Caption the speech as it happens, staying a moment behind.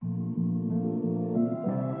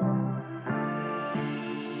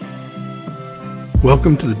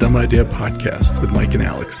Welcome to the Dumb Idea Podcast with Mike and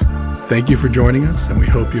Alex. Thank you for joining us, and we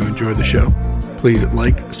hope you enjoy the show. Please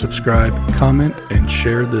like, subscribe, comment, and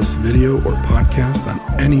share this video or podcast on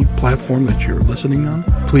any platform that you're listening on.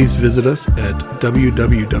 Please visit us at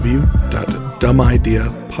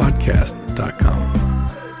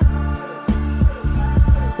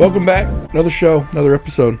www.dumbideapodcast.com. Welcome back. Another show, another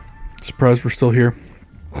episode. Surprised we're still here.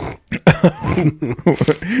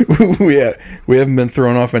 we haven't been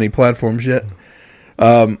thrown off any platforms yet.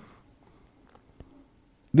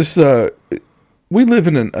 We live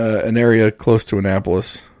in an area close to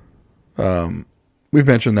Annapolis. We've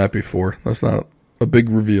mentioned that before. That's not a big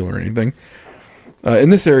reveal or anything. In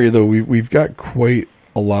this area, though, we've got quite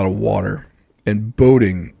a lot of water, and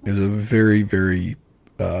boating is a very, very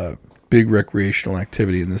big recreational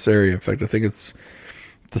activity in this area. In fact, I think it's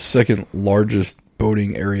the second largest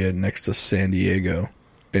boating area next to San Diego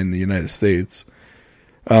in the United States.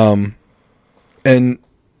 And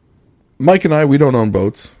Mike and we don't own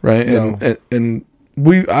boats, right? No. And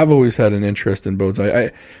I've always had an interest in boats.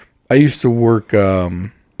 I used to work,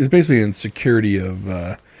 it's basically in security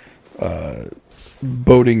of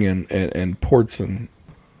boating and ports, and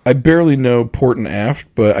I barely know port and aft,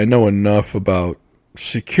 but I know enough about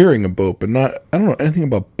securing a boat, but I don't know anything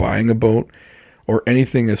about buying a boat or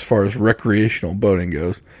anything as far as recreational boating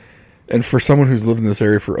goes. And for someone who's lived in this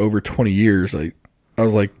area for over 20 years, I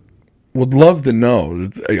was like, would love to know.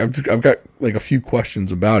 I've got like a few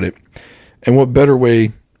questions about it. And what better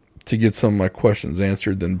way to get some of my questions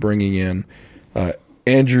answered than bringing in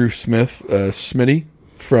Andrew Smith, Smitty,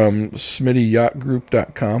 from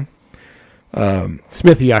SmittyYachtGroup.com.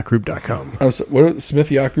 SmithyYachtGroup.com.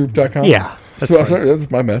 SmithyYachtGroup.com? Yeah.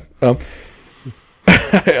 That's my bad. Well,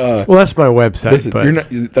 that's my website. Listen, but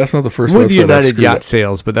that's not the first with website United I've screwed Yacht up.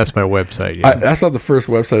 Sales, but that's my website. Yeah. That's not the first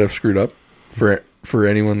website I've screwed up for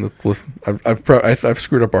anyone that's listening. I've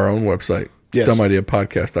screwed up our own website, yes.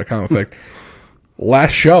 dumbideapodcast.com. In fact,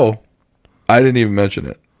 last show, I didn't even mention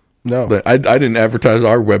it. No. I didn't advertise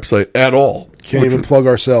our website at all. Can't even plug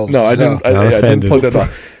ourselves. No, I didn't. I didn't plug that on.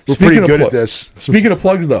 We're pretty good at this. Speaking of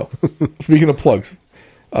plugs, though. We're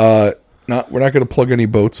not going to plug any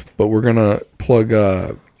boats, but we're going to plug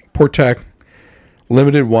Portac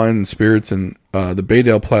Limited Wine and Spirits in the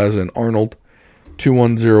Baydale Plaza in Arnold,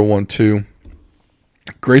 21012.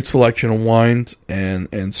 Great selection of wines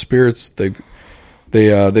and spirits. They've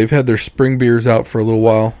had their spring beers out for a little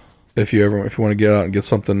while. If you want to get out and get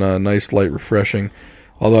something nice, light, refreshing.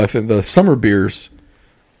 Although I think the summer beers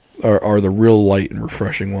are the real light and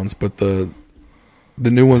refreshing ones, but the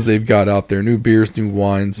new ones they've got out there, new beers, new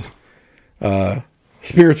wines.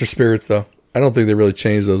 Spirits are spirits, though. I don't think they really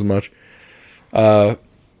changed those much. But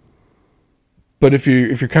if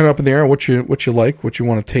you're kind of up in the air on what you like, what you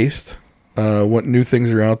want to taste, what new things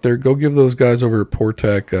are out there, go give those guys over at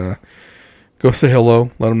Portac. Go say hello.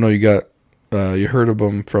 Let them know you heard of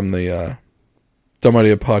them from the Dumb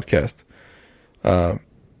Idea Podcast.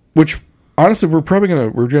 Which honestly, we're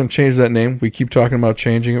gonna change that name. We keep talking about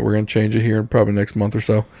changing it. We're gonna change it here in probably next month or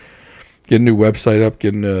so. Get a new website up.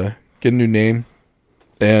 Get a new name,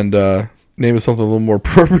 and name it something a little more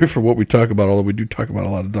appropriate for what we talk about. Although we do talk about a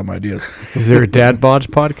lot of dumb ideas. Is there a Dad Bods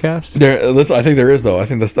podcast? Listen, I think there is, though. I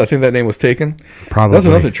think that name was taken. Probably. That's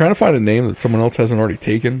another thing. Trying to find a name that someone else hasn't already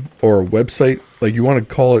taken, or a website. Like, you want to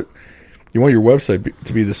call it. You want your website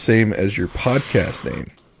to be the same as your podcast name.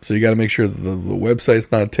 So you got to make sure that the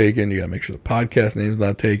website's not taken. You got to make sure the podcast name's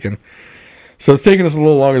not taken. So it's taking us a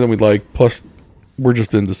little longer than we'd like. Plus, we're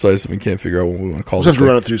just indecisive and can't figure out what we want to call it. Just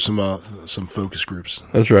running through some focus groups.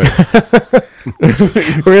 That's right.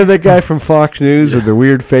 We had that guy from Fox News with the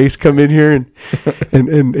weird face come in here and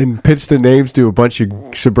pitch the names to a bunch of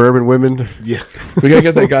suburban women. Yeah. We got to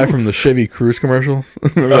get that guy from the Chevy Cruise commercials.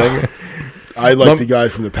 Remember that guy? I like the guy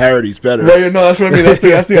from the parodies better. Right, no, that's what I mean. That's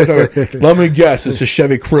the guy. Let me guess. It's a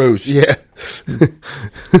Chevy Cruise. Yeah.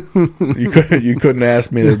 You couldn't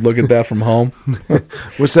ask me to look at that from home.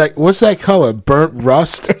 What's that color? Burnt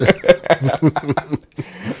rust?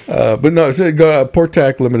 But no, go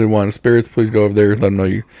Portac Limited Wine and Spirits. Please go over there. Let them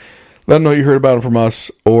know you heard about it from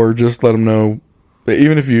us, or just let them know.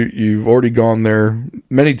 Even if you've already gone there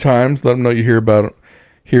many times, let them know you hear about it.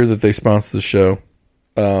 Hear that they sponsor the show.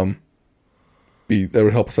 That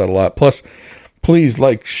would help us out a lot. Plus, please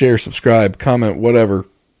like, share, subscribe, comment, whatever.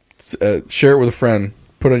 Share it with a friend.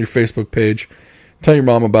 Put it on your Facebook page. Tell your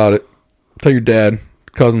mom about it. Tell your dad,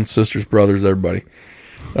 cousins, sisters, brothers, everybody.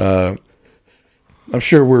 I'm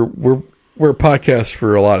sure we're a podcast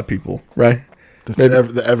for a lot of people, right? That's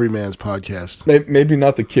the everyman's podcast. Maybe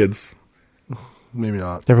not the kids. Maybe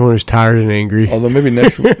not. Everyone is tired and angry. Although maybe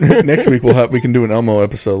next week we can do an Elmo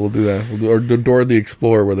episode. We'll do that. We'll do, or Dora the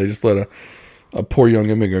Explorer, where they just let a poor young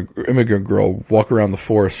immigrant girl walk around the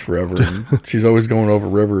forest forever, and she's always going over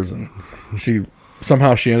rivers, and she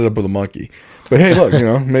ended up with a monkey. But hey, look,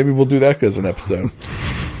 maybe we'll do that as an episode.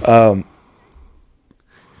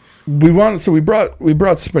 We brought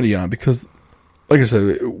Smitty on because, like I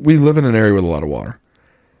said, we live in an area with a lot of water.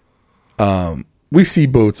 We see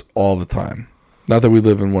boats all the time. Not that we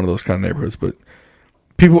live in one of those kind of neighborhoods, but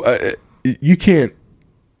people, you can't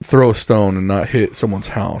throw a stone and not hit someone's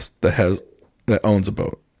house that owns a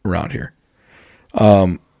boat around here.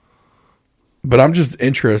 But I'm just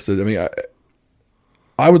interested. I mean,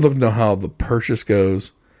 I would love to know how the purchase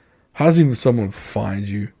goes. How does even someone find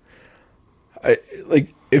you?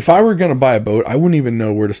 If I were going to buy a boat, I wouldn't even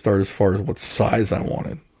know where to start as far as what size I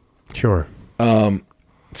wanted. Sure.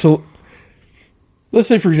 So let's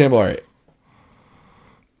say, for example, all right,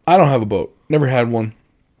 I don't have a boat, never had one,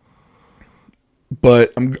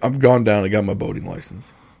 but I've gone down and got my boating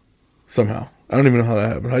license somehow. I don't even know how that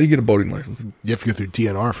happened. How do you get a boating license? You have to go through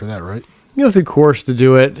DNR for that, right? You go through course to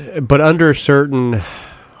do it, but under a certain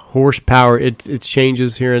horsepower, it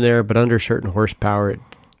changes here and there, but under certain horsepower,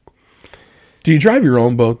 Do you drive your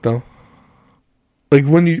own boat though? Like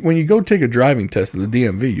when you go take a driving test at the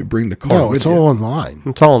DMV, you bring the car. No, with it's you. all online.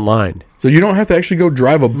 It's all online. So you don't have to actually go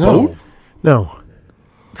drive a boat. No,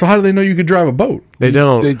 So how do they know you could drive a boat? they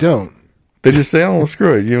don't. They don't. They just say, "Oh,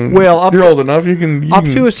 screw it. You're old enough. You can Up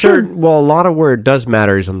to a certain, well, a lot of where it does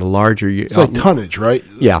matter is on the larger. It's like tonnage, right?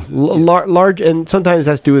 Yeah, large, and sometimes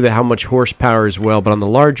that's due to how much horsepower as well. But on the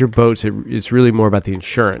larger boats, it's really more about the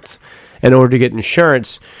insurance. In order to get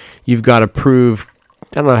insurance, you've got to prove.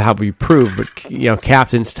 I don't know how you prove, but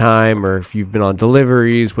captain's time, or if you've been on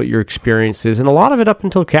deliveries, what your experience is, and a lot of it up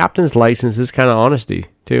until captain's license is kind of honesty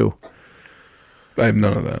too. I have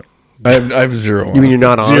none of that. I have zero. You mean you're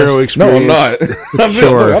not honest? Zero experience. No, I'm not.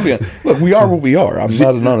 Sure. Look, we are what we are. I'm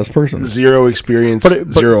not an honest person. Zero experience,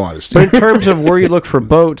 zero honesty. But in terms of where you look for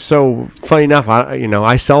boats, so funny enough,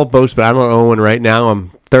 I sell boats, but I don't own one right now. I'm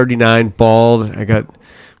 39, bald.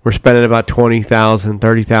 We're spending about $20,000,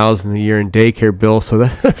 $30,000 a year in daycare bills, so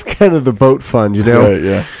that's kind of the boat fund, Right,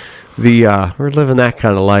 yeah. We're living that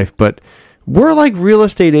kind of life, but we're like real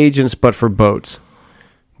estate agents, but for boats,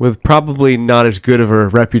 with probably not as good of a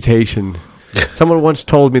reputation. Someone once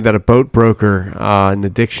told me that a boat broker in the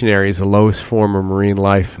dictionary is the lowest form of marine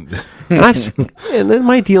life. And in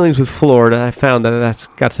my dealings with Florida, I found that that's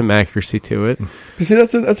got some accuracy to it. You see,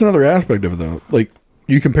 that's another aspect of it, though. Like,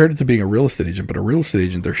 you compared it to being a real estate agent, but a real estate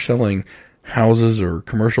agent, they're selling houses or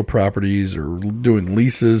commercial properties or doing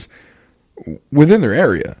leases within their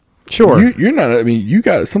area. Sure. You're not, I mean,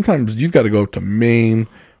 sometimes you've got to go up to Maine,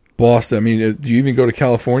 Boston. I mean, do you even go to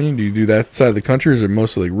California? Do you do that side of the country? Or is it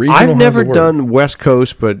mostly like regional? I've never done West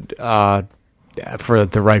Coast, but for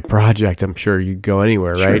the right project, I'm sure you'd go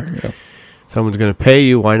anywhere, right? Sure, yeah. Someone's going to pay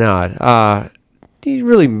you. Why not? He's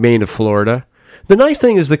really Maine to Florida. The nice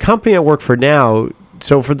thing is the company I work for now.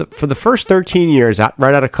 So for the first 13 years,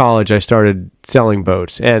 right out of college, I started selling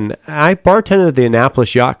boats, and I bartended at the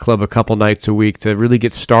Annapolis Yacht Club a couple nights a week to really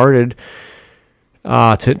get started.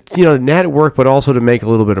 To network, but also to make a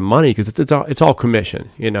little bit of money because it's all commission.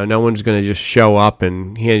 No one's going to just show up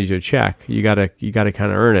and hand you a check. You gotta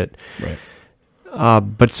kind of earn it. Right.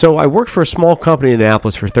 But so I worked for a small company in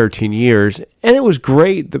Annapolis for 13 years, and it was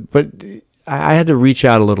great. But I had to reach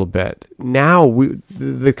out a little bit. Now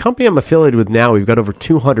the company I'm affiliated with now, we've got over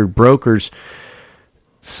 200 brokers.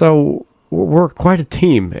 So we're quite a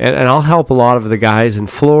team, and I'll help a lot of the guys in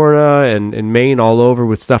Florida and Maine all over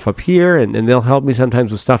with stuff up here, and they'll help me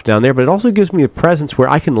sometimes with stuff down there. But it also gives me a presence where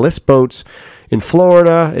I can list boats in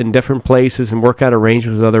Florida, in different places, and work out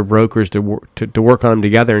arrangements with other brokers to work on them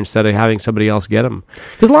together instead of having somebody else get them.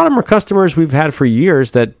 Because a lot of them are customers we've had for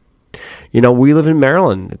years that, we live in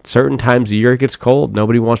Maryland. At certain times of the year it gets cold.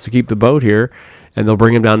 Nobody wants to keep the boat here, and they'll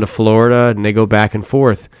bring them down to Florida, and they go back and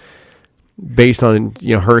forth based on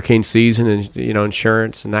hurricane season and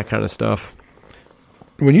insurance and that kind of stuff.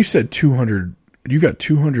 When you said 200, you got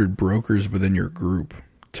 200 brokers within your group.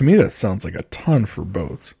 To me, that sounds like a ton for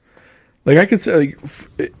boats. Like I could say,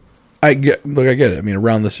 I get it. I mean,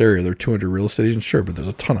 around this area, there are 200 real estate agents, sure, but there's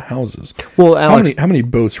a ton of houses. Well, Alex, how many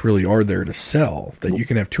boats really are there to sell that you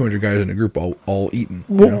can have 200 guys in a group all eating?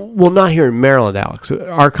 Well, not here in Maryland, Alex.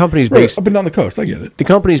 Our company's based up and down the coast. I get it. The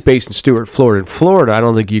company's based in Stuart, Florida. In Florida, I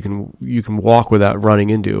don't think you can walk without running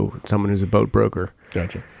into someone who's a boat broker.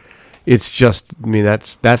 Gotcha. It's just, I mean,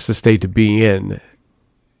 that's the state to be in.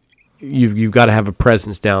 You've got to have a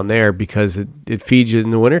presence down there because it feeds you in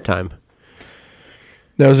the wintertime.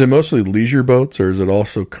 Now, is it mostly leisure boats or is it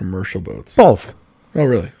also commercial boats? Both. Oh,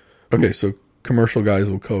 really? Okay, so commercial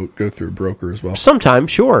guys will go through a broker as well.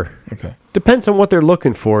 Sometimes, sure. Okay. Depends on what they're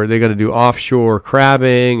looking for. They're going to do offshore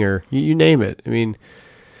crabbing or you name it. I mean,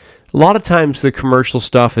 a lot of times the commercial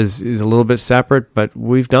stuff is a little bit separate, but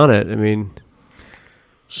we've done it. I mean,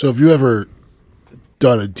 So have you ever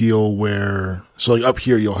done a deal where, so like up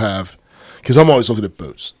here you'll have, because I'm always looking at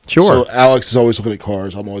boats. Sure. So Alex is always looking at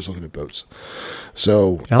cars. I'm always looking at boats.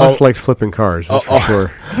 So Alex likes flipping cars, that's for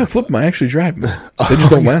sure. I don't flip them. I actually drive them. They just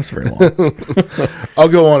don't last very long. I'll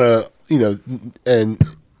go on a, and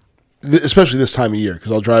especially this time of year,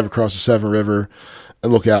 because I'll drive across the Severn River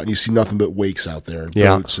and look out and you see nothing but wakes out there and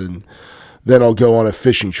boats. And then I'll go on a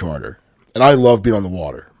fishing charter. And I love being on the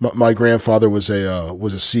water. My grandfather was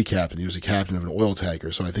a sea captain. He was a captain of an oil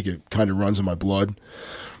tanker, so I think it kind of runs in my blood.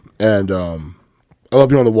 And I love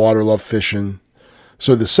being on the water, love fishing.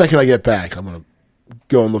 So the second I get back, I'm going to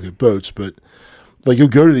go and look at boats. But like you'll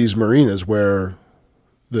go to these marinas where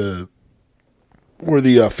the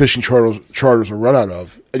fishing charters will run out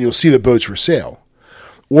of, and you'll see the boats for sale.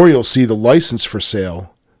 Or you'll see the license for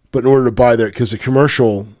sale, but in order to buy their, because the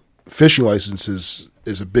commercial fishing license is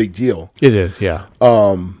a big deal. It is, yeah.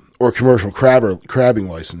 Or commercial crabbing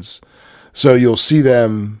license. So you'll see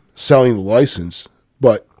them selling the license,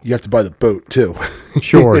 but you have to buy the boat too.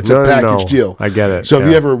 Sure. It's a package deal. I get it. So have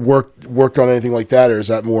you ever worked on anything like that, or is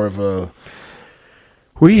that more of a...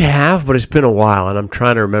 We have, but it's been a while, and I'm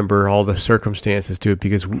trying to remember all the circumstances to it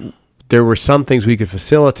because there were some things we could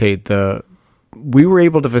facilitate. We were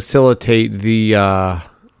able to facilitate the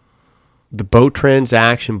boat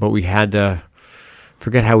transaction, but we had to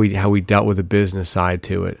forget how we dealt with the business side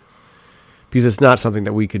to it because it's not something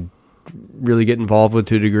that we could really get involved with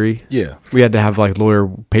to a degree. Yeah, we had to have like lawyer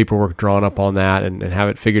paperwork drawn up on that and have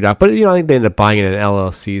it figured out. But I think they ended up buying it in an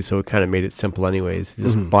LLC, so it kind of made it simple anyways.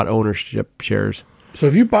 Just bought ownership shares. So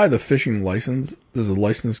if you buy the fishing license, does the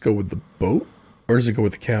license go with the boat or does it go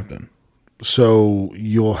with the captain? So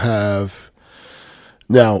you'll have...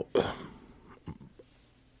 Now,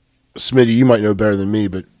 Smitty, you might know better than me,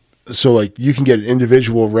 but so like you can get an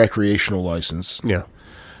individual recreational license. Yeah.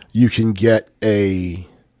 You can get a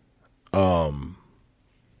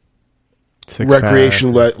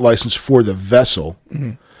recreation license for the vessel,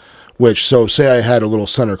 which, so say I had a little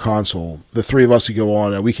center console, the three of us could go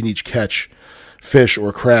on and we can each catch fish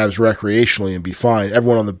or crabs recreationally and be fine.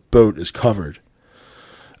 Everyone on the boat is covered.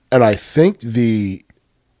 And I think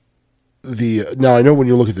now I know when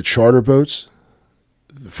you look at the charter boats,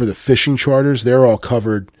 for the fishing charters, they're all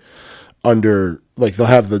covered under, like they'll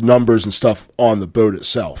have the numbers and stuff on the boat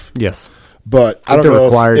itself. Yes. But I don't they're know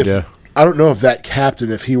required to. I don't know if that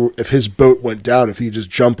captain, if his boat went down, if he could just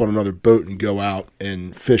jump on another boat and go out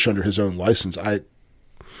and fish under his own license. I'm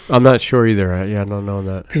not sure either. Yeah, I don't know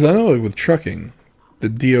that. Because I know like with trucking, the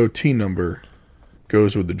DOT number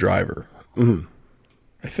goes with the driver. Mm-hmm.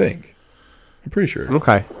 I think. I'm pretty sure.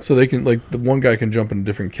 Okay. So they can, like, the one guy can jump in a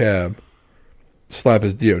different cab, slap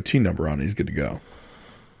his DOT number on, and he's good to go.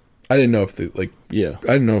 I didn't know if I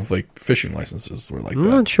didn't know if like fishing licenses were like that.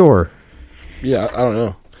 I'm not sure. Yeah, I don't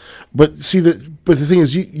know. But see, the thing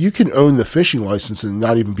is, you can own the fishing license and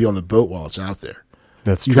not even be on the boat while it's out there.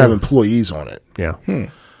 That's you true. can have employees on it. Yeah.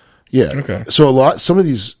 Yeah. Okay. So one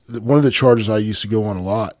of the charters I used to go on a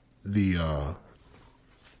lot, the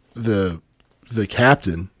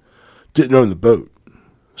captain didn't own the boat.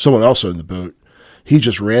 Someone else owned the boat. He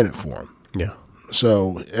just ran it for him. Yeah.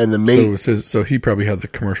 So, and the mate... So he probably had the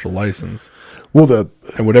commercial license. Well,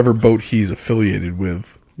 and whatever boat he's affiliated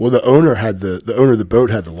with. Well, the owner of the boat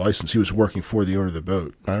had the license. He was working for the owner of the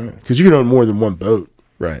boat. Oh. Because you can own more than one boat.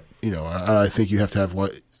 Right. I think you have to have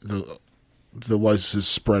the licenses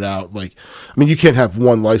spread out. Like, I mean, you can't have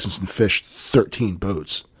one license and fish 13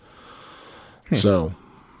 boats. So...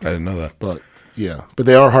 I didn't know that. But, yeah. But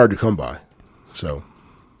they are hard to come by. So...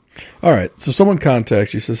 All right. So someone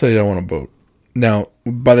contacts you, says, hey, I want a boat. Now,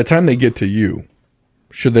 by the time they get to you,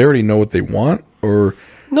 should they already know what they want? Or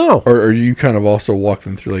no? Or you kind of also walk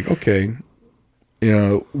them through, like, okay,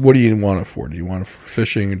 what do you want it for? Do you want it for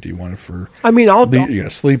fishing? Or do you want it for... I mean, you're going to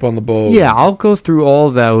sleep on the boat? Yeah, I'll go through all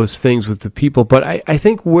those things with the people. But I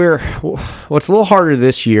think what's a little harder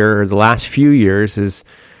this year, or the last few years, is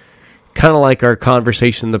kind of like our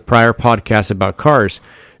conversation in the prior podcast about cars.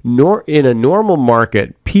 In a normal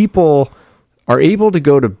market, people are able to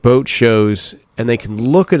go to boat shows and they can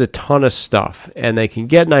look at a ton of stuff and they can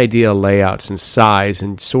get an idea of layouts and size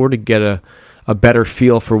and sort of get a better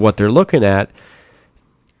feel for what they're looking at.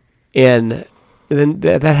 And then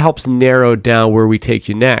that helps narrow down where we take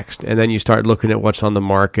you next. And then you start looking at what's on the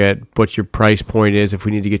market, what your price point is, if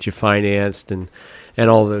we need to get you financed, and and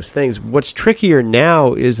all those things. What's trickier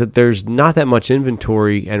now is that there's not that much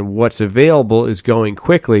inventory, and what's available is going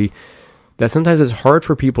quickly. That sometimes it's hard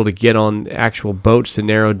for people to get on actual boats to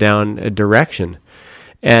narrow down a direction.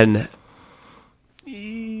 And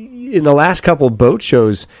in the last couple of boat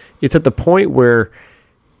shows, it's at the point where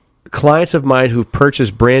clients of mine who've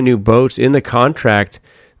purchased brand new boats in the contract,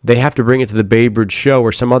 they have to bring it to the Bay Bridge show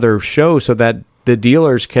or some other show so that the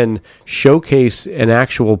dealers can showcase an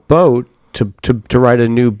actual boat to write a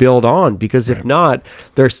new build on. Because if not,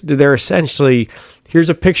 they're essentially, here's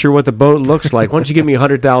a picture of what the boat looks like. Why don't you give me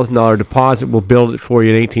 $100,000 deposit? We'll build it for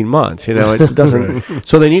you in 18 months. It doesn't.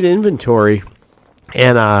 So they need inventory,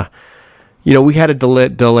 and we had a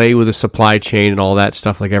delay with the supply chain and all that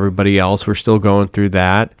stuff like everybody else. We're still going through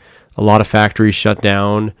that. A lot of factories shut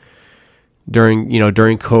down during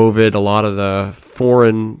COVID. A lot of the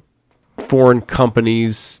foreign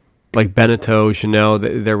companies like Beneteau's,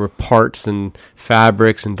 there were parts and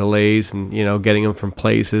fabrics and delays and getting them from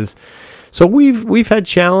places. So we've had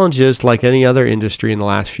challenges like any other industry in the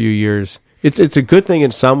last few years. It's a good thing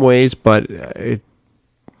in some ways, but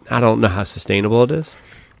I don't know how sustainable it is.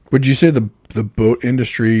 Would you say the boat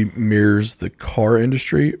industry mirrors the car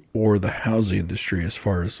industry or the housing industry as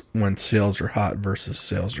far as when sales are hot versus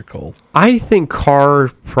sales are cold? I think car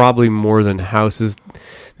probably more than houses.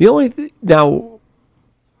 Now,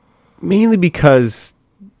 mainly because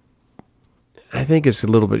I think it's a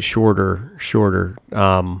little bit shorter.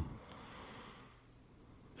 I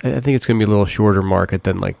think it's going to be a little shorter market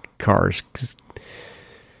than like cars.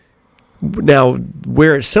 Now,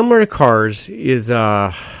 where it's similar to cars is,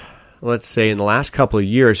 let's say, in the last couple of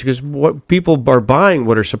years, because what people are buying,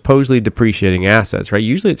 what are supposedly depreciating assets, right?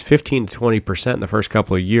 Usually it's 15 to 20% in the first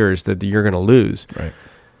couple of years that you're going to lose. Right.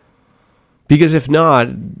 Because if not,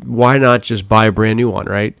 why not just buy a brand new one,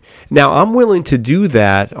 right? Now, I'm willing to do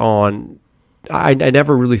that on... I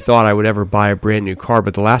never really thought I would ever buy a brand new car,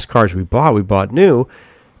 but the last cars we bought new.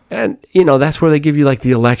 And, that's where they give you like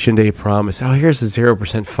the election day promise. Oh, here's the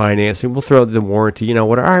 0% financing. We'll throw the warranty.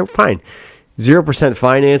 All right, fine. 0%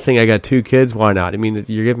 financing. I got 2 kids. Why not? I mean,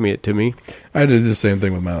 you're giving it to me. I did the same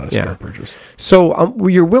thing with my last car purchase. So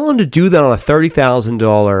you're willing to do that on a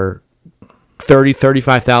 $30,000,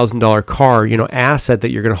 $35,000 car, asset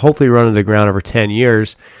that you're going to hopefully run into the ground over 10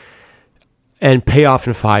 years and pay off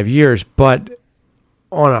in 5 years. But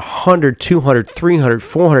on a $100,000, $200,000,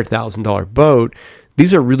 $300,000, $400,000 boat,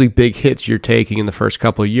 these are really big hits you're taking in the first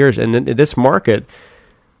couple of years. And in this market,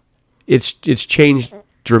 it's changed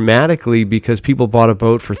dramatically because people bought a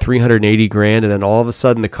boat for $380,000, and then all of a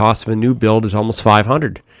sudden the cost of a new build is almost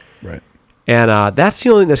 $500,000. Right. And that's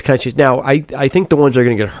the only thing that's kind of changed. Now, I think the ones that are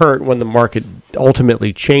going to get hurt when the market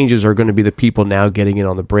ultimately changes are going to be the people now getting in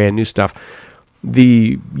on the brand new stuff.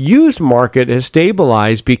 The used market has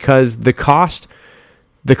stabilized because the cost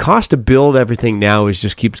to build everything now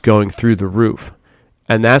just keeps going through the roof.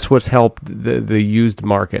 And that's what's helped the used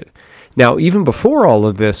market. Now, even before all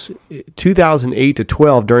of this, 2008 to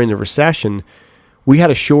 12, during the recession, we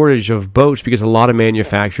had a shortage of boats because a lot of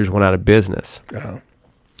manufacturers went out of business. Uh-huh.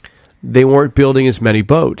 They weren't building as many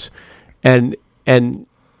boats. And a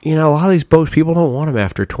lot of these boats, people don't want them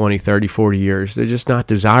after 20, 30, 40 years. They're just not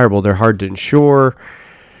desirable. They're hard to insure.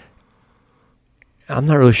 I'm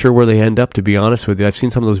not really sure where they end up, to be honest with you. I've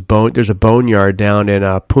seen some of those there's a boneyard down in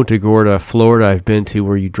Punta Gorda, Florida, I've been to,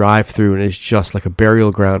 where you drive through and it's just like a burial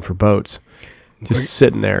ground for boats. Just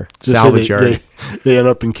sitting there, salvage yard. They end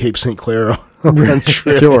up in Cape St. Clair on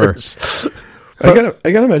trailers. Sure. I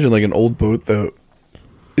gotta imagine like an old boat though.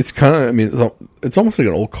 It's kind of, it's almost like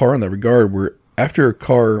an old car in that regard, where after a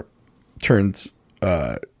car is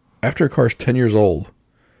 10 years old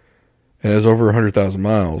and has over 100,000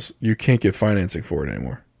 miles, you can't get financing for it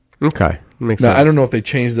anymore. Okay. Makes sense. Now, I don't know if they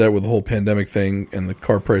changed that with the whole pandemic thing and the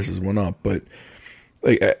car prices went up, but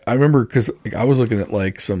like I remember because I was looking at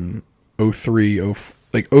like some 03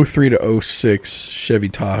 to 06 Chevy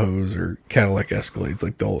Tahoes or Cadillac Escalades,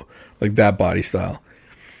 like that body style.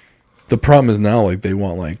 The problem is now like they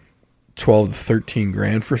want like 12 to 13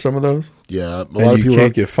 grand for some of those. Yeah, and you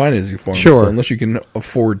can't get financing for them. Sure. So unless you can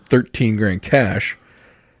afford 13 grand cash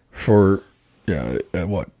for a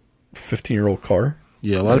 15-year-old car.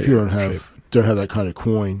 Yeah, a lot of people don't have that kind of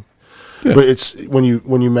coin. Yeah. But it's when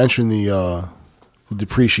you mention the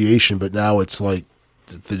depreciation, but now it's like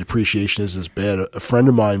the depreciation isn't as bad. A friend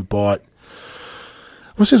of mine bought,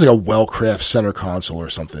 I want to say it's like a Wellcraft center console or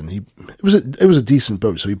something. It was a decent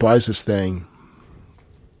boat, so he buys this thing,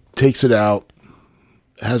 takes it out,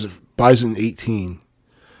 buys it in 18,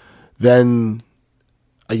 then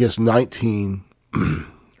I guess 19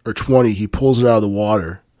 or 20, he pulls it out of the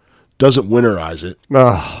water, doesn't winterize it.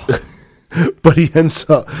 Oh. but he ends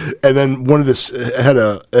up, and then one of this had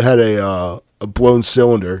a blown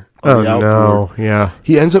cylinder on the outboard. No, yeah.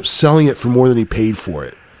 He ends up selling it for more than he paid for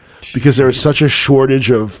it because there was such a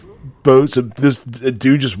shortage of boats. This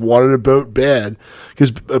dude just wanted a boat bad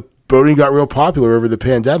because boating got real popular over the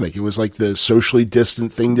pandemic. It was like the socially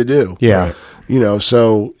distant thing to do. Yeah.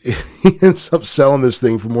 So he ends up selling this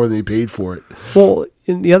thing for more than he paid for it. Well,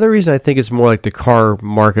 and the other reason I think it's more like the car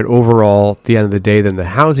market overall at the end of the day than the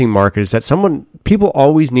housing market is that people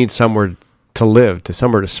always need somewhere to live,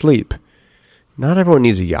 somewhere to sleep. Not everyone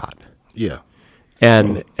needs a yacht. Yeah.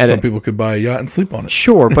 And some people could buy a yacht and sleep on it.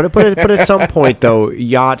 Sure, but at some point though,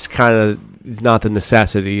 yachts kind of is not the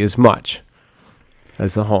necessity as much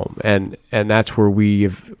as the home, and that's where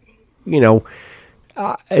we've,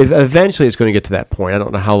 eventually it's going to get to that point. I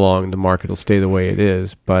don't know how long the market will stay the way it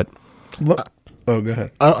is, but go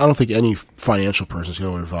ahead. I don't think any financial person is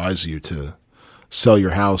going to advise you to sell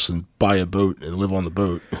your house and buy a boat and live on the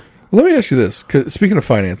boat. Let me ask you this. 'Cause speaking of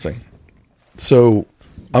financing, so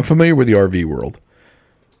I'm familiar with the RV world.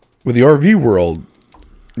 With the RV world,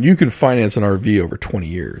 you can finance an RV over 20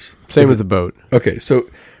 years. Same with the boat. Okay, so,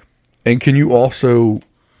 and can you also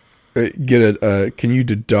can you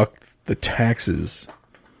deduct the taxes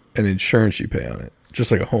and insurance you pay on it,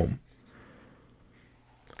 just like a home?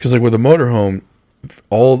 Because like with a motorhome,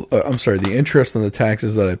 the interest and the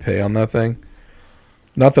taxes that I pay on that thing,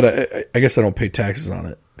 not that I guess I don't pay taxes on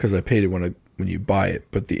it because I paid it when you buy it,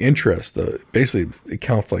 but the interest, basically it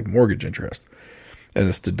counts like mortgage interest, and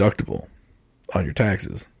it's deductible on your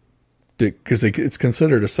taxes because it's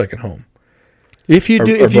considered a second home. If you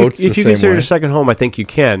consider it a second home, I think you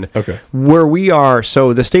can. Okay. Where we are,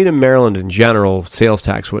 so the state of Maryland in general, sales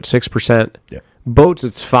tax, 6%? Yeah. Boats,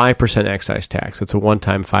 it's 5% excise tax. It's a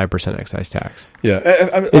one-time 5% excise tax. Yeah.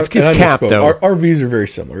 It's capped, though. RVs are very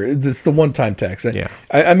similar. It's the one-time tax. Yeah.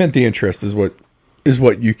 I meant the interest is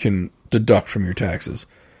what you can deduct from your taxes.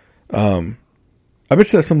 I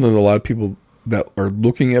bet you that's something that a lot of people that are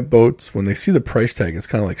looking at boats, when they see the price tag, it's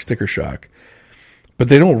kind of like sticker shock. But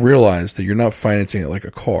they don't realize that you're not financing it like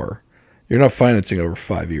a car. You're not financing over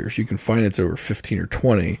 5 years. You can finance over 15 or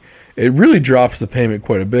 20. It really drops the payment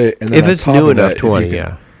quite a bit. And then if it's new enough, 20,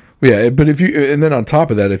 yeah. Yeah, but and then on top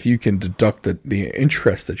of that, if you can deduct the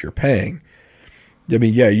interest that you're paying, I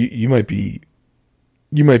mean, yeah, you might be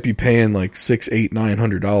paying like $600, $800,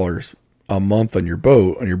 $900 a month on your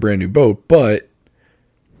boat, on your brand new boat, but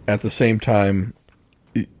at the same time,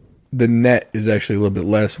 the net is actually a little bit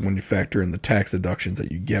less when you factor in the tax deductions that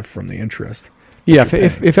you get from the interest. Yeah,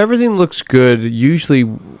 if everything looks good, usually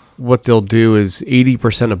what they'll do is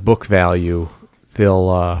 80% of book value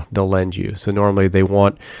they'll lend you. So normally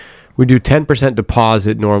we do 10%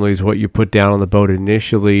 deposit normally is what you put down on the boat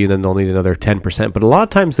initially, and then they'll need another 10%. But a lot of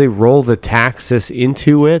times they roll the taxes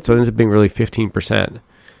into it, so it ends up being really 15%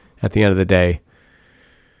 at the end of the day.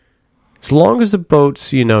 As long as the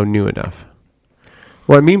boat's, new enough.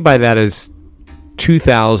 What I mean by that is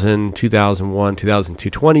 2000, 2001, 2002,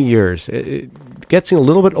 20 years. It gets a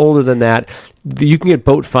little bit older than that. You can get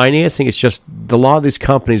boat financing. It's just a lot of these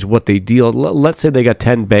companies, what they deal. Let's say they got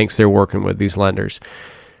 10 banks they're working with, these lenders.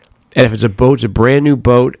 And if it's a brand new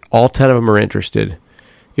boat, all 10 of them are interested.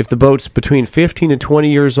 If the boat's between 15 and 20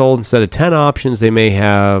 years old, instead of 10 options, they may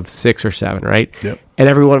have 6 or 7, right? Yep. And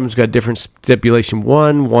every one of them's got a different stipulation.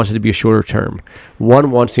 One wants it to be a shorter term. One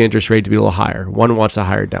wants the interest rate to be a little higher. One wants a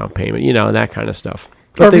higher down payment, and that kind of stuff.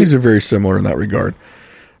 But RVs are very similar in that regard.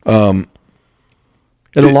 And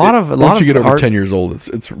once you get over 10 years old,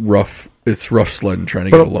 it's rough. It's rough sledding trying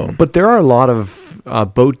to get a loan. But there are a lot of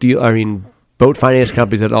boat finance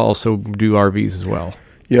companies that also do RVs as well.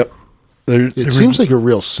 Yep. It seems like a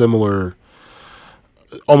real similar,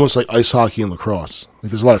 almost like ice hockey and lacrosse.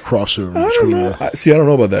 Like there's a lot of crossover between the. See, I don't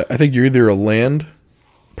know about that. I think you're either a land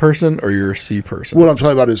person or you're a sea person. What I'm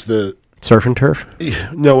talking about is the surf and turf.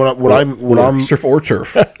 No, I'm surf or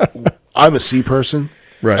turf. I'm a sea person.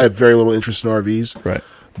 Right. I have very little interest in RVs. Right.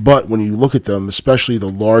 But when you look at them, especially the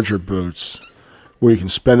larger boats, where you can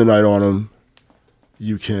spend the night on them,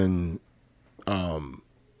 you can, it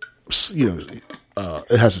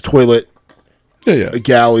has a toilet. Yeah. A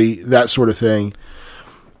galley, that sort of thing.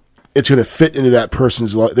 It's going to fit into that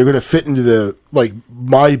person's life. They're going to fit into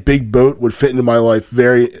my big boat would fit into my life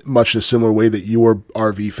very much in a similar way that your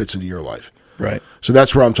RV fits into your life. Right. So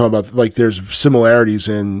that's where I'm talking about. Like, there's similarities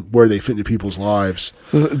in where they fit into people's lives.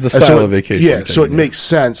 So the style of vacation. Yeah. So it makes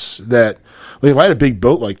sense that if I had a big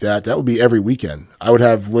boat like that, that would be every weekend. I would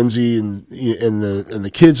have Lindsay and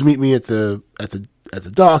the kids meet me at the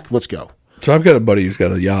dock. Let's go. So I've got a buddy who's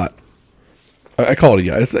got a yacht. I call it a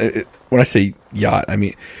yacht. When I say yacht, I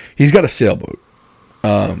mean he's got a sailboat.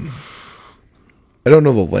 I don't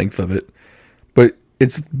know the length of it, but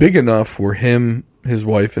it's big enough where him, his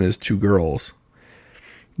wife, and his 2 girls,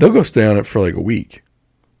 they'll go stay on it for like a week,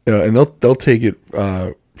 and they'll take it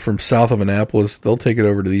from south of Annapolis. They'll take it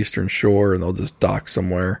over to the Eastern Shore, and they'll just dock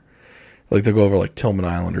somewhere. Like they'll go over like Tillman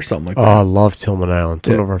Island or something like that. Oh, I love Tillman Island. It's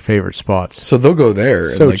one of our favorite spots. So they'll go there.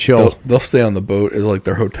 So and like chill. They'll stay on the boat as like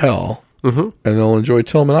their hotel, and they'll enjoy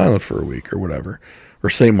Tillman Island for a week or whatever, or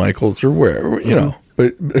St. Michael's or where, you know.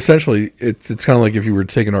 But essentially, it's kind of like if you were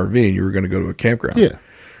to take an RV and you were going to go to a campground. Yeah.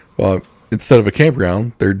 Well, instead of a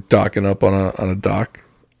campground, they're docking up on a dock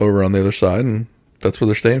over on the other side, and that's where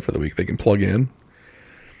they're staying for the week. They can plug in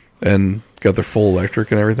and got their full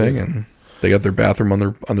electric and everything, and they got their bathroom on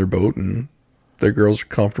their boat, and their girls are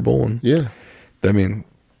comfortable. And I mean,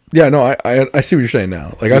 yeah, no, I see what you're saying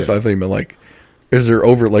now. Like I thought you meant like, is there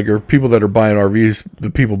are people that are buying RVs the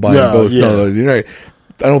people buying boats? Yeah. No, you know,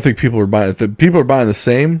 I don't think people are buying. If the people are buying the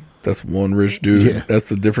same, that's one rich dude. Yeah.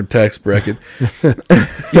 That's a different tax bracket.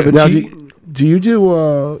 But now, do you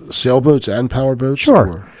do sailboats and power boats?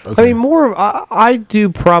 Sure. Okay. I mean, I do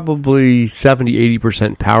probably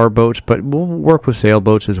 70-80% power boats, but we'll work with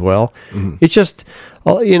sailboats as well. Mm-hmm. It's just,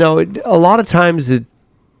 you know, a lot of times it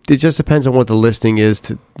just depends on what the listing is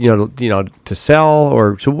to sell,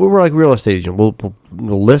 or so we're like real estate agent. We'll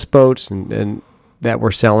list boats and that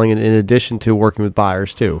we're selling, in addition to working with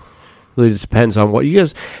buyers too. Really just depends on what you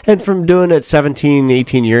guys, and from doing it 17,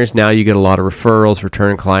 18 years now, you get a lot of referrals,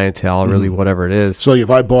 return clientele, really whatever it is. So if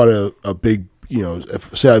I bought a big, you know,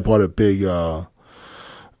 say I bought a big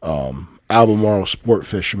Albemarle Sport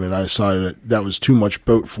Fisherman, I decided that was too much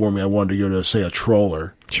boat for me. I wanted to go to, say, a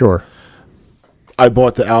trawler. Sure. I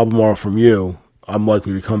bought the Albemarle from you. I'm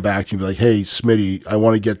likely to come back and be like, hey, Smitty, I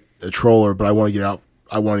want to get a trawler, but I want to get out.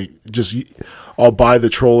 I'll buy the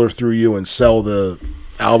trawler through you and sell the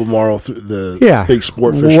Albemarle through the big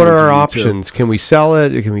sport fisherman. What are our options? Too. Can we sell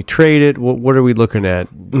it? Can we trade it? What are we looking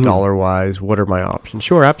at dollar-wise? What are my options?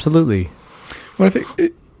 Sure, absolutely. Well, I think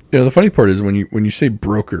the funny part is when you say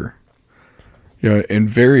broker, you know, in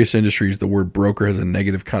various industries the word broker has a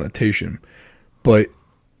negative connotation, but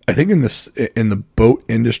I think in the boat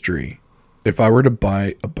industry, if I were to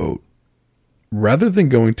buy a boat, rather than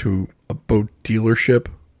going to a boat dealership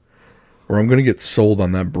where I'm going to get sold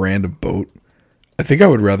on that brand of boat, I think I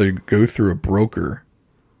would rather go through a broker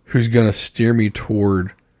who's going to steer me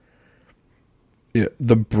toward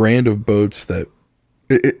the brand of boats that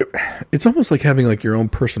it's almost like having like your own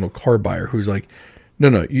personal car buyer who's like,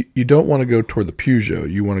 no, you don't want to go toward the Peugeot,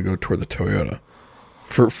 you want to go toward the Toyota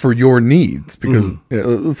for your needs, because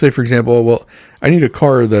let's say, for example, well, I need a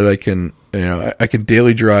car that I can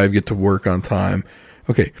daily drive, get to work on time.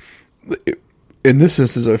 Okay, in this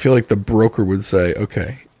instance, I feel like the broker would say,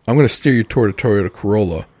 okay, I'm going to steer you toward a Toyota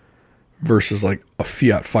Corolla versus like a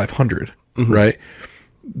Fiat 500, right?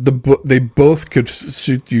 They both could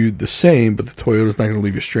suit you the same, but the Toyota's not going to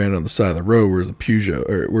leave you stranded on the side of the road, whereas the Peugeot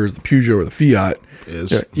or the Fiat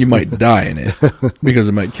is, you might die in it because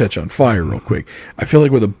it might catch on fire real quick. I feel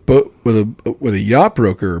like with a yacht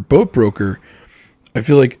broker or boat broker, I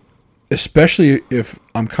feel like, especially if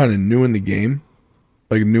I'm kind of new in the game,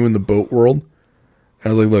 like new in the boat world, I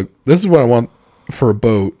was like, look, this is what I want for a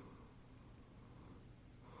boat.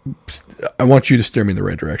 I want you to steer me in the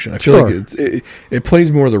right direction. I feel like it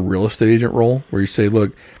plays more of the real estate agent role, where you say,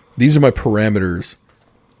 look, these are my parameters.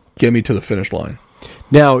 Get me to the finish line.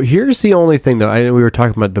 Now, here's the only thing, though. I know we were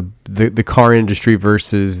talking about the car industry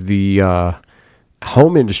versus the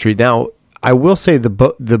home industry. Now, I will say the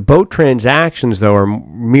boat transactions, though, are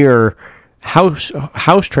mere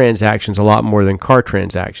house transactions a lot more than car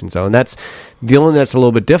transactions, though. And that's the only that's a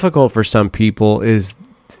little bit difficult for some people is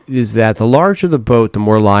that the larger the boat, the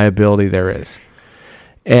more liability there is.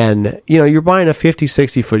 And, you know, you're buying a 50,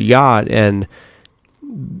 60-foot yacht, and,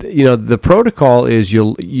 you know, the protocol is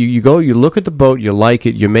you go, you look at the boat, you like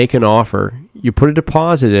it, you make an offer, you put a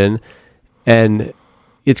deposit in, and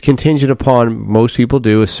it's contingent upon, most people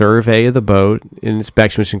do, a survey of the boat, an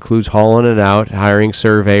inspection, which includes hauling it out, hiring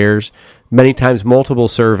surveyors, many times multiple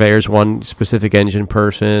surveyors, one specific engine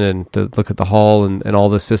person, and to look at the hull and all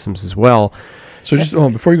the systems as well. So just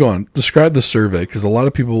before you go on, describe the survey, because a lot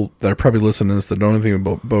of people that are probably listening to this that don't know anything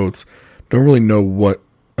about boats don't really know what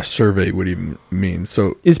a survey would even mean.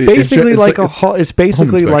 So it's basically like a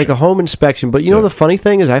home inspection. But you know, the funny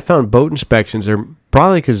thing is, I found boat inspections are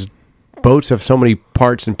probably because boats have so many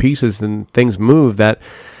parts and pieces and things move that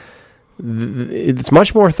it's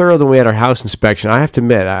much more thorough than we had our house inspection. I have to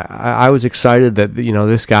admit, I was excited that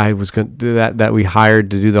this guy was going to do that we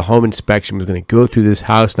hired to do the home inspection was going to go through this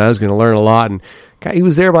house, and I was going to learn a lot. And he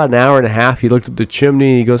was there about an hour and a half. He looked up the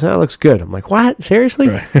chimney. He goes, "Oh, it looks good." I'm like, "What? Seriously?"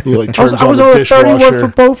 Right. He I was on a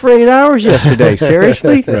 31-foot boat for 8 hours yesterday.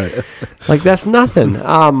 Seriously? Right. Like, that's nothing.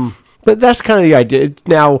 But that's kind of the idea.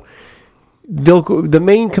 Now, the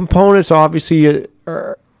main components obviously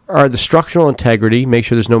are the structural integrity. Make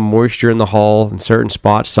sure there's no moisture in the hull in certain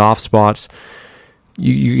spots, soft spots.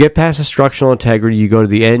 You get past the structural integrity, you go to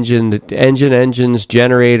the engines,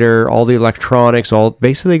 generator, all the electronics,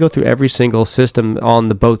 basically they go through every single system on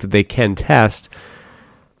the boat that they can test.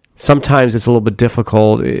 Sometimes it's a little bit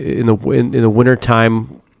difficult in the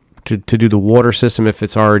wintertime to do the water system if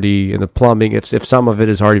it's already in the plumbing, if some of it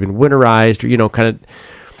has already been winterized, or kind of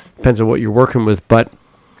depends on what you're working with. But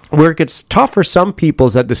where it gets tough for some people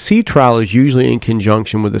is that the sea trial is usually in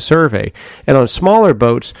conjunction with the survey. And on smaller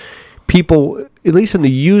boats, people, at least in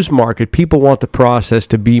the used market, people want the process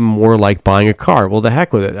to be more like buying a car. Well, the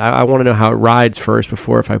heck with it. I want to know how it rides first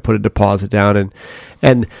before if I put a deposit down.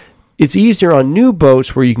 And it's easier on new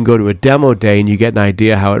boats where you can go to a demo day and you get an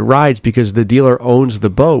idea how it rides because the dealer owns the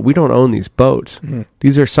boat. We don't own these boats. Mm-hmm.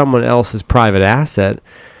 These are someone else's private asset.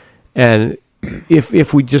 And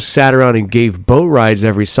if we just sat around and gave boat rides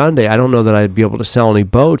every Sunday, I don't know that I'd be able to sell any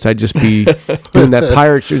boats. I'd just be doing that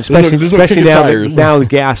pirate, especially now the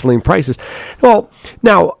gasoline prices. Well,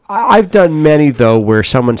 now, I've done many, though, where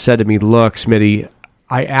someone said to me, "Look, Smitty,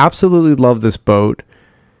 I absolutely love this boat,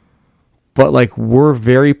 but we're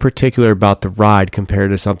very particular about the ride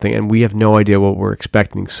compared to something, and we have no idea what we're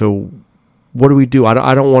expecting. So what do we do?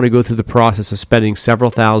 I don't want to go through the process of spending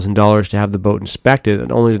several $1,000s to have the boat inspected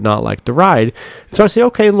and only to not like the ride." So I say,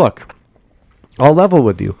 okay, look, I'll level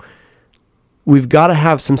with you. We've got to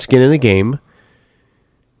have some skin in the game.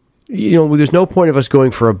 There's no point of us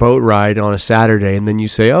going for a boat ride on a Saturday and then you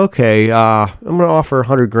say, okay, I'm going to offer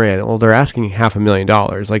 $100,000. Well, they're asking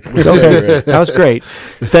 $500,000. Okay, that was great.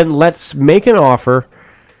 Then let's make an offer.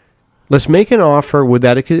 Let's make an offer with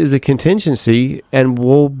that as a contingency, and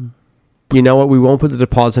we'll. You know what? We won't put the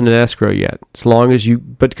deposit in escrow yet. As long as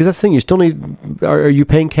because that's the thing, you still need, are you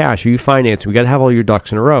paying cash? Are you financing? We got to have all your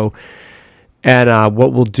ducks in a row. And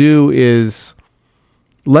what we'll do is,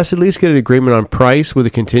 let's at least get an agreement on price with the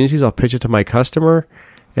contingencies. I'll pitch it to my customer.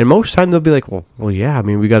 And most of the time they'll be like, well, yeah, I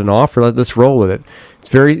mean, we got an offer. Let's roll with it.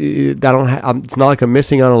 It's it's not like I'm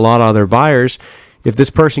missing on a lot of other buyers. If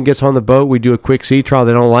this person gets on the boat, we do a quick sea trial,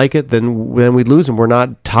 they don't like it, then we lose them. We're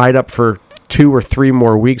not tied up for 2 or 3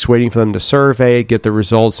 more weeks waiting for them to survey, get the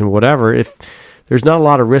results and whatever. If there's not a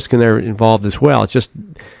lot of risk in there involved as well. It's just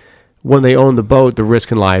when they own the boat, the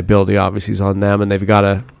risk and liability obviously is on them, and they've got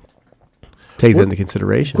to take that into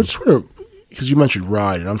consideration. What sort of, because you mentioned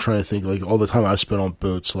ride, and I'm trying to think all the time I spent on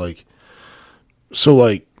boats, your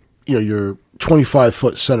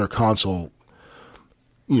 25-foot center console,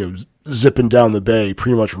 zipping down the bay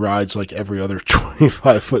pretty much rides like every other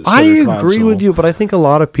 25-foot center console. I agree with you, but I think a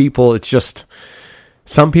lot of people, it's just,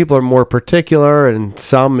 some people are more particular, and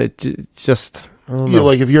some, it's just, I don't know.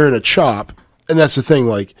 If you're in a chop, and that's the thing,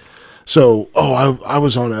 I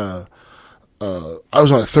was on a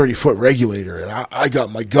 30-foot regulator, and I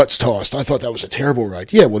got my guts tossed. I thought that was a terrible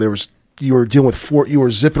ride. Yeah, well, you were dealing with you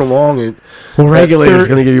were zipping along, and regulator's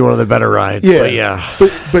going to give you one of the better rides. Yeah,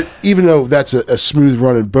 but even though that's a smooth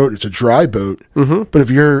running boat, it's a dry boat. Mm-hmm. But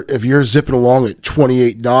if you're zipping along at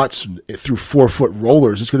 28 knots through 4-foot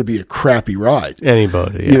rollers, it's going to be a crappy ride. Any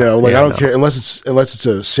boat, I don't care unless it's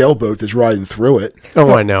a sailboat that's riding through it.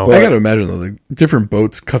 Oh, I know. But I got to imagine though, different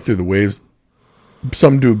boats cut through the waves.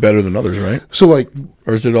 Some do better than others, right? So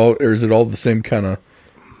or is it all the same kind of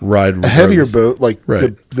ride? Regardless? A heavier boat,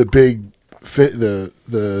 right. the big. The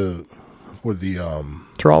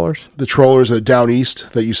trawlers, down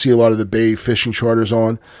east that you see a lot of the bay fishing charters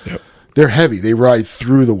on. Yep. They're heavy. They ride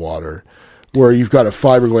through the water, where you've got a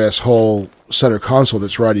fiberglass hull center console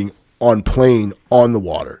that's riding on plane on the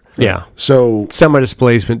water. Yeah. So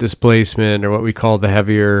displacement, or what we call the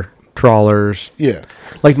heavier trawlers. Yeah.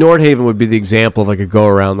 Like Nordhaven would be the example of a go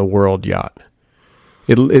around the world yacht.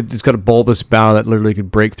 It's got a bulbous bow that literally could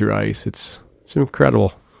break through ice. It's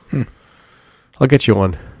incredible. I'll get you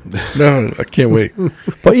one. No, I can't wait.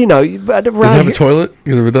 But does it have a toilet?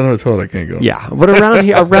 Because if it doesn't have a toilet, I can't go. Yeah, but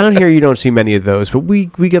around here, you don't see many of those. But we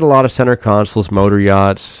get a lot of center consoles, motor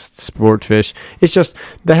yachts, sport fish. It's just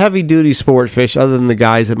the heavy duty sport fish. Other than the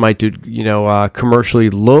guys that might do commercially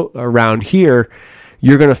around here,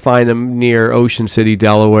 you're going to find them near Ocean City,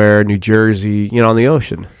 Delaware, New Jersey. On the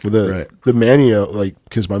ocean. The Manio,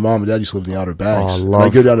 because my mom and dad used to live in the Outer Banks. When I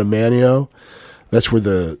go down to Manio, that's where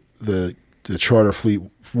the the charter fleet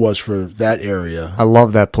was for that area. I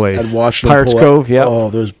love that place. And watched them Pirates Cove, yeah. Oh,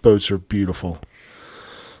 those boats are beautiful.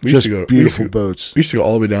 We Just used to go, beautiful boats. We used to go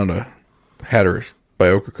all the way down to Hatteras by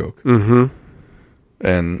Ocracoke. Mm-hmm.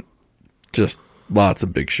 And just lots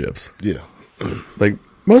of big ships. Yeah. Like,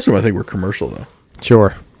 most of them I think were commercial, though.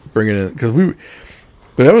 Sure. Bringing in, because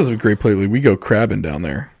but that was a great place. Like, we go crabbing down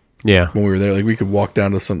there. Yeah. When we were there, like, we could walk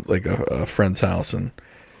down to some, like, a friend's house, and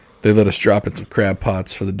they let us drop in some crab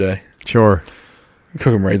pots for the day. Sure.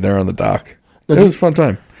 Cook them right there on the dock. It was a fun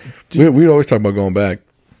time. We'd always talk about going back.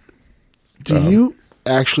 Do you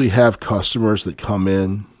actually have customers that come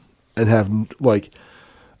in and have, like,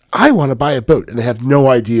 I want to buy a boat, and they have no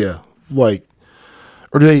idea, like,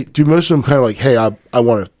 or do most of them kind of like, hey, I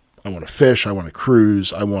want to fish, I want to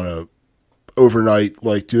cruise, I want to overnight,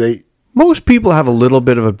 like, do they? Most people have a little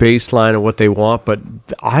bit of a baseline of what they want, but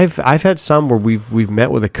I've had some where we've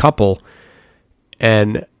met with a couple,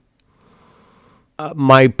 and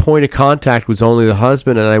my point of contact was only the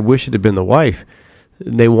husband, and I wish it had been the wife.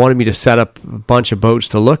 They wanted me to set up a bunch of boats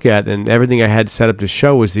to look at, and everything I had set up to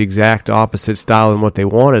show was the exact opposite style than what they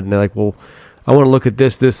wanted. And they're like, well, I want to look at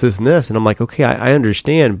this, this, this, and this. And I'm like, okay, I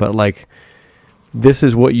understand, but like, this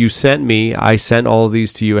is what you sent me. I sent all of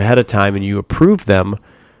these to you ahead of time, and you approved them.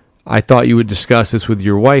 I thought you would discuss this with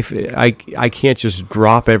your wife. I can't just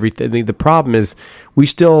drop everything. I mean, the problem is we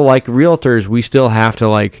still, like realtors, we still have to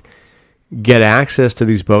like get access to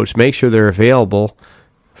these boats, make sure they're available,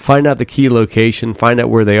 find out the key location, find out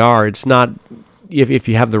where they are. It's not if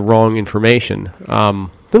you have the wrong information.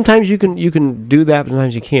 Sometimes you can do that,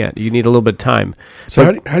 sometimes you can't. You need a little bit of time.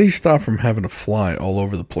 So how do you stop from having to fly all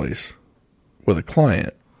over the place with a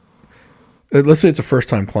client? Let's say it's a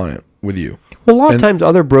first-time client with you. Well, a lot of times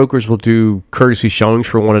other brokers will do courtesy showings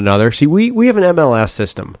for one another. See, we have an MLS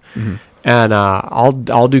system, and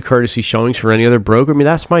I'll do courtesy showings for any other broker. I mean,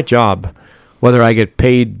 that's my job. Whether I get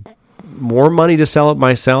paid more money to sell it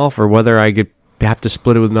myself or whether I have to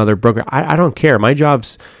split it with another broker, I don't care. My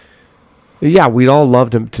job's, yeah, we'd all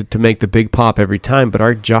love to make the big pop every time, but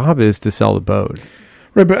our job is to sell the boat.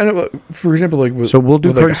 Right, but I know, for example, like so we'll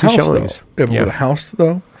do courtesy showings. Yeah, but with a house,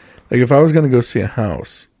 though, like if I was going to go see a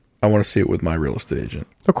house, I want to see it with my real estate agent.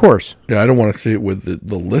 Of course. Yeah, I don't want to see it with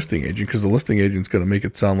the listing agent because the listing agent's going to make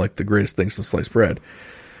it sound like the greatest thing since sliced bread.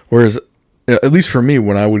 Whereas, at least for me,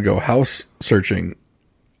 when I would go house searching,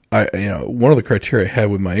 one of the criteria I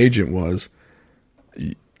had with my agent was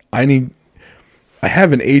I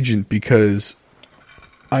have an agent because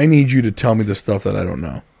I need you to tell me the stuff that I don't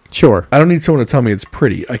know. Sure. I don't need someone to tell me it's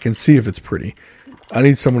pretty. I can see if it's pretty. I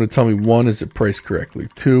need someone to tell me, one, is it priced correctly?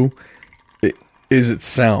 Two, is it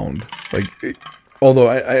sound? Although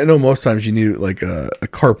I know most times you need like a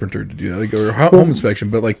carpenter to do that, like or a home inspection,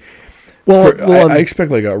 but like, I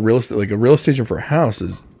expect like a real estate agent for a house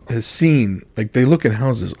has seen, like, they look at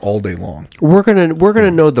houses all day long. We're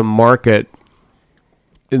gonna know the market,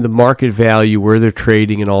 the market value, where they're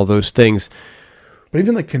trading, and all those things. But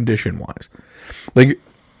even like condition wise, like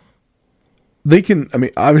they can. I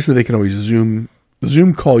mean, obviously they can always Zoom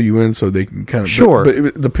call you in so they can kind of sure.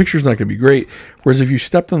 But the picture's not going to be great. Whereas if you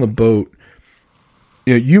stepped on the boat,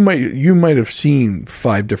 you might have seen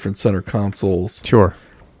 5 different center consoles. Sure.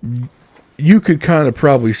 You could kind of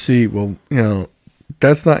probably see, well,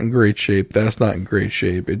 that's not in great shape. That's not in great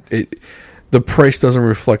shape. The price doesn't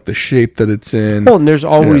reflect the shape that it's in. Well, and there's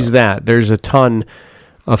always that. There's a ton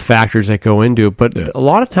of factors that go into it. But a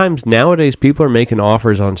lot of times nowadays, people are making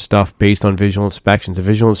offers on stuff based on visual inspections. A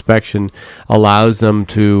visual inspection allows them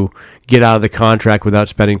to get out of the contract without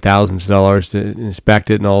spending thousands of dollars to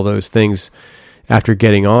inspect it and all those things after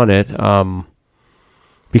getting on it.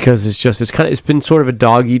 Because it's been sort of a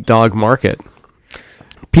dog eat dog market.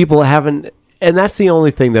 People haven't, and that's the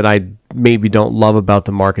only thing that I maybe don't love about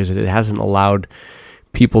the market, is that it hasn't allowed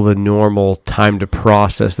people the normal time to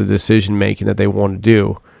process the decision making that they want to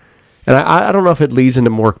do. And I don't know if it leads into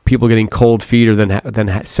more people getting cold feet or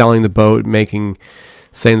than selling the boat,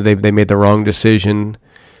 saying that they made the wrong decision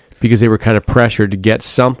because they were kind of pressured to get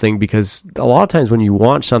something. Because a lot of times when you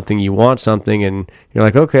want something, and you're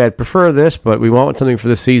like, okay, I'd prefer this, but we want something for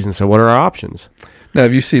the season. So what are our options? Now,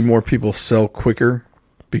 have you seen more people sell quicker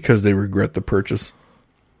because they regret the purchase?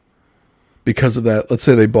 Because of that, let's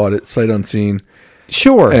say they bought it sight unseen.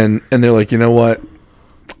 Sure. And they're like, you know what?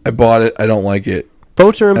 I bought it. I don't like it.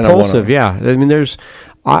 Boats are impulsive, yeah. I mean,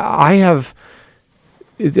 I have,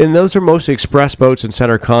 and those are mostly express boats and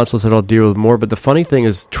center consoles that I'll deal with more. But the funny thing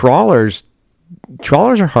is trawlers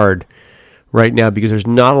are hard right now because there's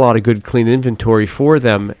not a lot of good, clean inventory for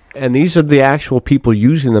them. And these are the actual people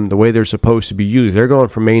using them the way they're supposed to be used. They're going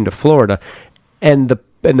from Maine to Florida. And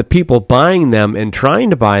the people buying them and trying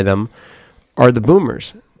to buy them are the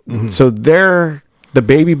boomers. Mm-hmm. So they're the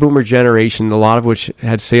baby boomer generation, a lot of which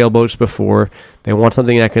had sailboats before. They want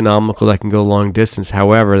something economical that can go long distance.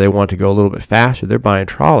 However, they want to go a little bit faster. They're buying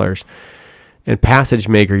trawlers and passage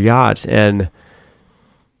maker yachts, and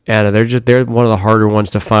they're one of the harder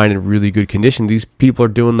ones to find in really good condition. These people are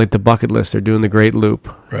doing like the bucket list. They're doing the Great Loop,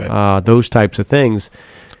 right. Those types of things.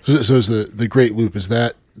 So is the Great Loop, is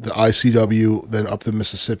that the ICW, then up the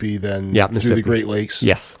Mississippi, then through the Great Lakes?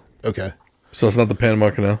 Yes. Okay. So it's not the Panama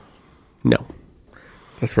Canal? No.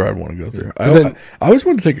 That's where I'd want to go through. I always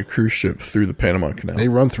want to take a cruise ship through the Panama Canal. They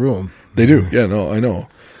run through them. They do. Yeah, no, I know.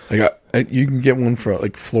 Like you can get one from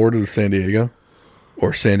like Florida to San Diego,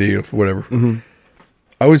 or San Diego, whatever. Mm-hmm.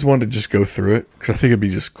 I always wanted to just go through it because I think it'd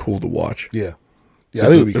be just cool to watch. Yeah. Yeah, I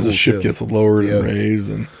think it'd be as cool the ship too. gets lowered and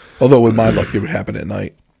raised, and although with my luck, it would happen at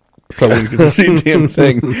night, so I wouldn't get to see a damn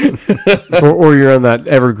thing. or you're on that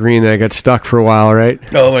evergreen that got stuck for a while, right?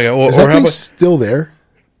 Oh my god! Well, Is that thing still there?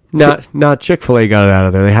 Not Chick-fil-A got it out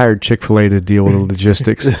of there. They hired Chick-fil-A to deal with the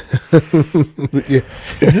logistics. Yeah.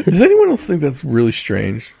 Does anyone else think that's really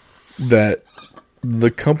strange that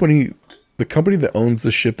the company that owns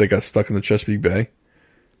the ship that got stuck in the Chesapeake Bay,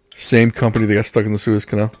 same company that got stuck in the Suez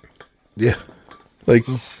Canal? Yeah. Like,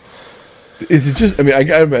 is it just? I mean, I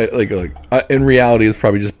got in reality, it's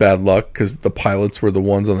probably just bad luck because the pilots were the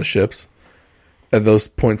ones on the ships at those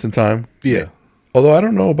points in time. Yeah. Although I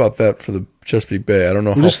don't know about that for the Chesapeake Bay. I don't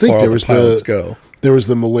know how far the pilots go. There was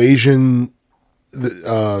the Malaysian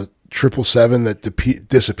 777 that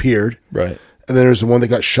disappeared. Right. And then there's the one that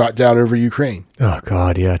got shot down over Ukraine. Oh,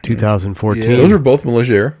 God, yeah, 2014. Yeah. Those were both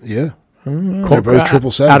Malaysia Air. Yeah. They're both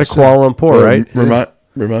 777s. Out of Kuala Lumpur, right?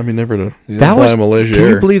 Remind me never to fly Malaysia Can Air.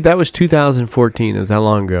 you believe that was 2014? It was that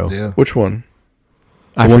long ago. Yeah. Which one?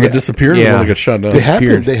 I The one that forget. disappeared or the one that got shot down?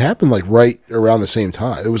 They happened like right around the same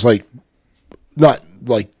time. It was like not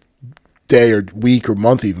like day or week or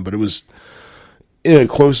month even, but it was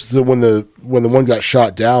close to when the one got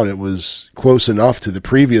shot down. It was close enough to the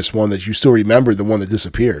previous one that you still remembered the one that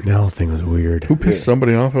disappeared. The whole thing was weird. Who pissed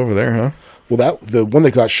somebody off over there, huh? Well, the one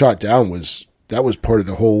that got shot down was part of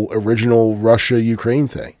the whole original Russia-Ukraine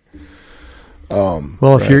thing.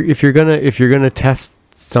 Well, if you're gonna test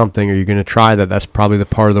something or you're gonna try that, that's probably the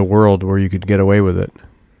part of the world where you could get away with it.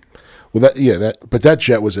 Well, but that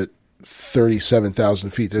jet was at 37,000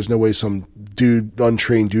 feet. There's no way some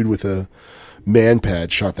untrained dude with a man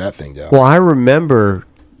pad shot that thing down. Well, I remember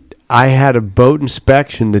I had a boat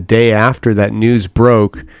inspection the day after that news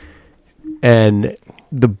broke, and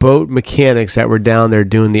the boat mechanics that were down there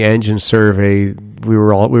doing the engine survey, we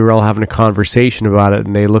were all having a conversation about it,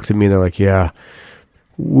 and they looked at me and they're like, "Yeah,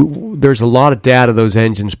 there's a lot of data those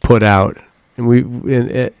engines put out, and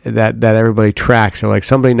that everybody tracks. So like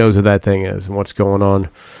somebody knows who that thing is and what's going on."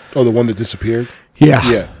 Oh, the one that disappeared? Yeah,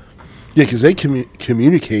 yeah, because they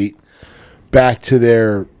communicate back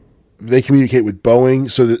to they communicate with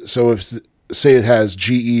Boeing. So if say it has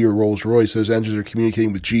GE or Rolls Royce, those engines are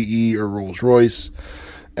communicating with GE or Rolls Royce,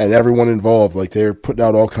 and everyone involved. Like they're putting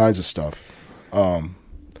out all kinds of stuff.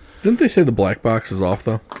 Didn't they say the black box is off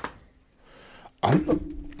though? I don't know.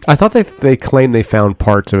 I thought they claimed they found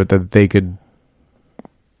parts of it that they could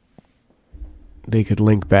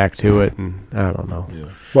link back to it, and I don't know. Yeah.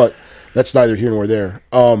 But that's neither here nor there.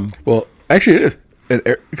 Well, actually, it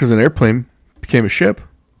is because an airplane became a ship.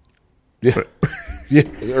 Yeah, yeah,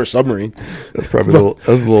 or a submarine. That's probably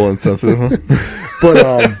a little insensitive, huh? But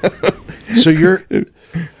so you're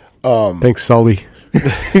Thanks, Sully.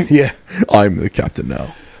 yeah. I'm the captain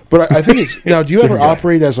now. But I think it's now. Do you ever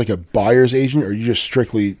operate as like a buyer's agent, or you just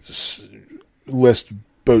strictly list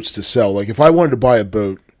boats to sell? Like, if I wanted to buy a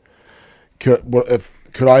boat,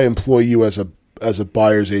 could I employ you as a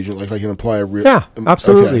buyer's agent? Like, I can apply a real. Yeah,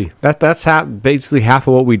 absolutely. Okay. That's basically half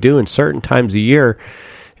of what we do. In certain times a year,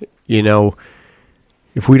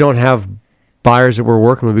 if we don't have buyers that we're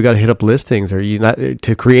working with, we got to hit up listings or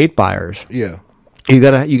to create buyers. Yeah. You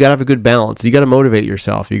gotta have a good balance. You gotta motivate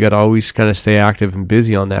yourself. You gotta always kind of stay active and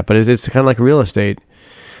busy on that. But it's kind of like real estate,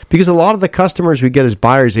 because a lot of the customers we get as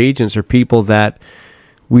buyers agents are people that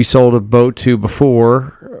we sold a boat to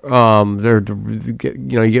before. You get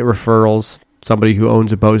referrals. Somebody who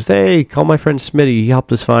owns a boat says, "Hey, call my friend Smitty. He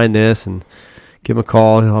helped us find this," and give him a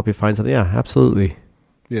call. He'll help you find something. Yeah, absolutely.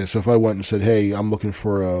 Yeah. So if I went and said, "Hey, I'm looking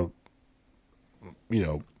for a,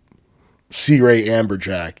 Sea Ray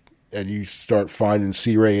Amberjack," and you start finding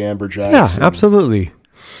Sea Ray Amberjacks. Yeah, absolutely.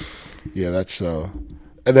 Yeah, that's and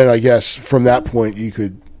then I guess from that point you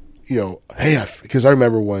could, because I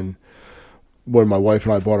remember when my wife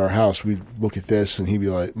and I bought our house, we'd look at this and he'd be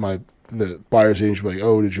like, my the buyer's agent will be like,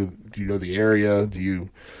 oh, do you know the area? Do you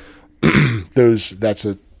that's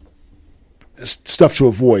a stuff to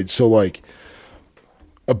avoid. So like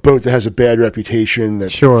a boat that has a bad reputation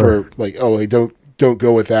that for like, oh, hey, don't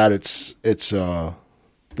go with that. It's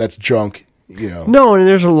that's junk. You know. No, and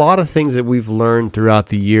there's a lot of things that we've learned throughout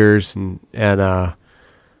the years and about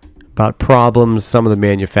problems some of the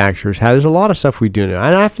manufacturers have. There's a lot of stuff we do know.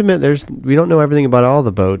 And I have to admit, we don't know everything about all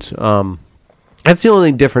the boats. That's the only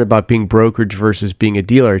thing different about being brokerage versus being a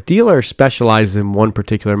dealer. A dealer specializes in one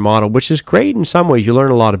particular model, which is great in some ways. You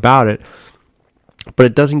learn a lot about it, but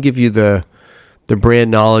it doesn't give you the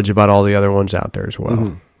brand knowledge about all the other ones out there as well.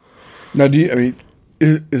 Mm-hmm. Now,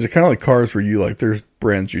 is it kind of like cars where you like there's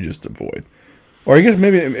brands you just avoid? Or I guess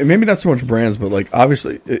maybe not so much brands, but like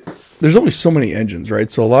obviously there's only so many engines, right?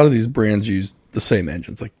 So a lot of these brands use the same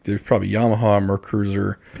engines. Like there's probably Yamaha,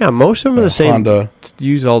 Mercruiser. Yeah, most of them are the same. Honda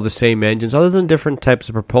use all the same engines, other than different types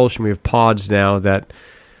of propulsion. We have pods now that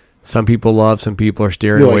some people love, some people are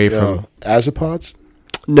steering away from. Azapods?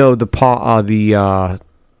 No, the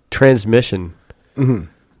transmission. Mm-hmm.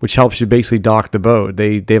 Which helps you basically dock the boat.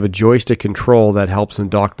 They have a joystick control that helps them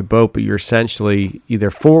dock the boat, but you're essentially either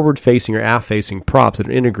forward-facing or aft-facing props that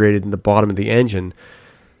are integrated in the bottom of the engine.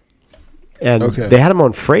 And they had them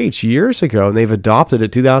on freights years ago, and they've adopted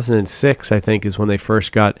it. 2006, I think, is when they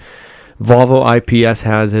first got. Volvo IPS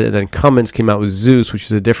has it, and then Cummins came out with Zeus, which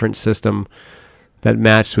is a different system that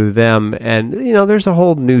matched with them. And, there's a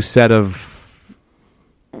whole new set of,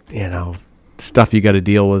 stuff you got to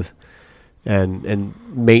deal with. And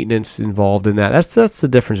maintenance involved in that. That's the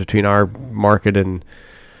difference between our market and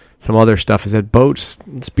some other stuff. Is that boats?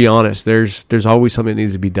 Let's be honest. There's always something that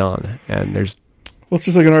needs to be done, and there's. Well, it's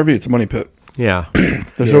just like an RV. It's a money pit. Yeah.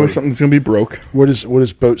 There's always something that's going to be broke. What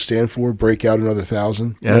does boat stand for? Break out another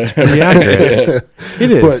 1,000. Yeah, that's pretty accurate. It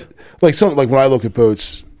is. But like when I look at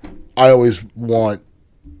boats, I always want,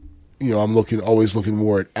 I'm always looking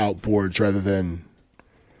more at outboards rather than.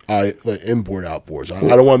 Inboard outboards. I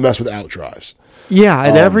don't want to mess with outdrives. Yeah,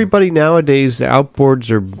 and everybody nowadays, the outboards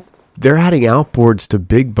they're adding outboards to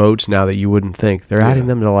big boats now that you wouldn't think. They're adding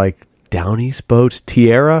them to like Down East boats.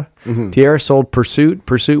 Tierra. Mm-hmm. Tierra sold Pursuit.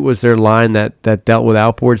 Pursuit was their line that dealt with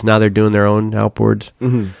outboards. Now they're doing their own outboards.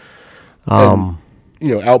 Mm-hmm.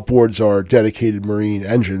 Outboards are dedicated marine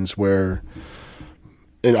engines where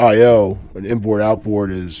an an inboard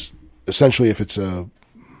outboard is essentially if it's a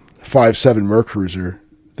 5.7 Mercruiser,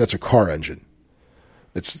 that's a car engine.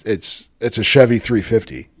 It's a Chevy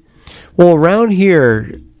 350. Well, around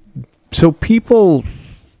here, so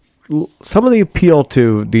some of the appeal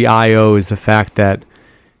to the IO is the fact that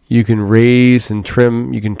you can raise and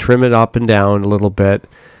trim, you can trim it up and down a little bit,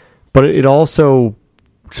 but it also,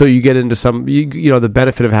 so you get into some, the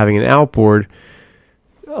benefit of having an outboard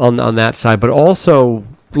on that side, but also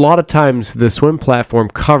a lot of times the swim platform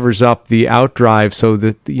covers up the outdrive so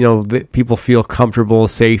that that people feel comfortable,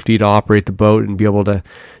 safety to operate the boat and be able to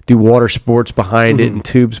do water sports behind it and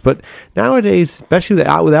tubes. But nowadays, especially with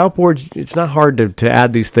outboards, it's not hard to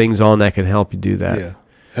add these things on that can help you do that. Yeah.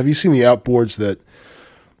 Have you seen the outboards that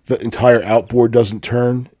the entire outboard doesn't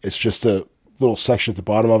turn? It's just a little section at the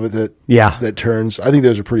bottom of it that turns. I think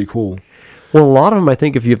those are pretty cool. Well, a lot of them, I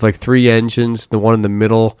think, if you have like 3 engines, the one in the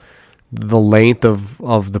middle, the length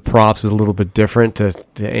of the props is a little bit different to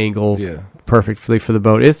angle perfectly for the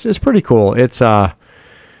boat. It's pretty cool. It's but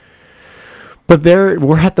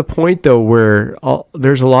we're at the point though where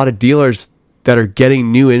there's a lot of dealers that are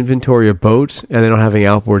getting new inventory of boats and they don't have any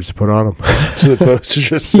outboards to put on them. So the boats are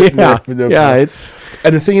just sitting there with no problem. It's.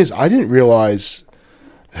 And the thing is, I didn't realize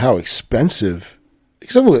how expensive.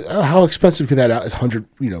 How expensive can that 100?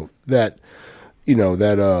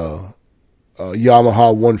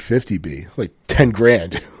 Yamaha 150 be like 10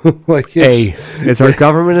 grand. Like as our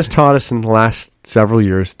government has taught us in the last several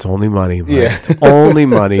years, it's only money. Man. Yeah, it's only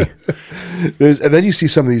money. And then you see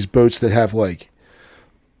some of these boats that have like.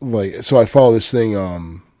 So I follow this thing.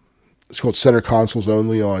 It's called Center Consoles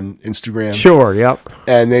Only on Instagram. Sure. Yep.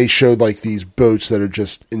 And they showed like these boats that are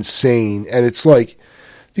just insane, and it's like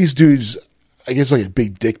these dudes. I guess like a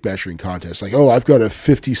big dick measuring contest. Like, I've got a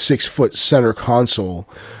 56-foot center console,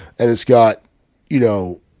 and it's got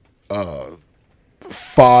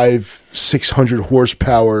 600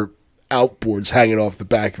 horsepower outboards hanging off the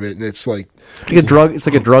back of it, and it's like a drug. It's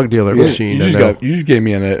like a drug dealer machine. You just gave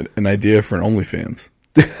me an idea for an OnlyFans.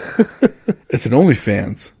 It's an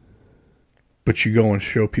OnlyFans, but you go and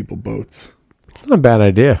show people boats. It's not a bad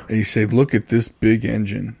idea. And you say, "Look at this big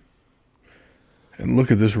engine, and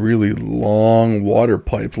look at this really long water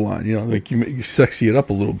pipeline." You sexy it up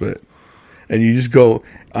a little bit, and you just go.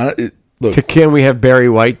 Look, can we have Barry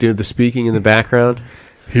White do the speaking in the background?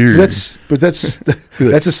 Here. That's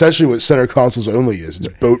essentially what center consoles only is. It's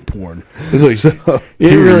boat porn. It's like,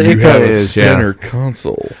 It really you have a is, yeah. center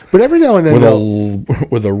console But every now and then,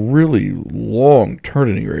 with a really long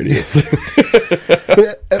turning radius.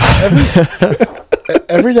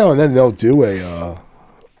 every now and then they'll do a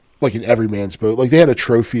like an everyman's boat. Like they had a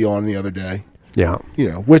trophy on the other day. Yeah.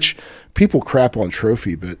 Which people crap on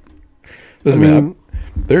trophy, but Listen,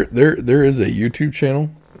 there is a YouTube channel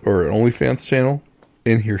or an OnlyFans channel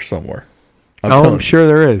in here somewhere. I'm sure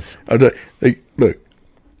there is. Look,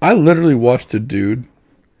 I literally watched a dude.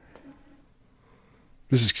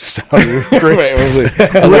 this is sounding great.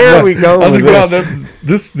 Where are we going? I was like, with wow,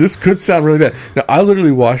 this? this could sound really bad. Now, I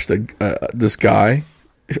literally watched this guy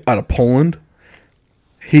out of Poland.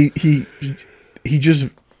 He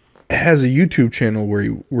just has a YouTube channel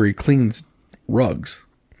where he cleans rugs,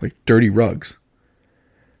 like dirty rugs,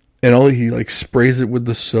 and he like sprays it with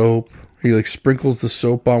the soap. He like sprinkles the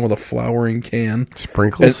soap on with a flouring can.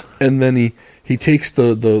 Sprinkles, and then he takes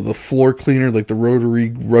the floor cleaner, like the rotary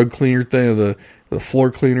rug cleaner thing, the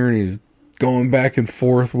floor cleaner, and he's going back and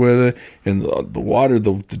forth with it, and the water,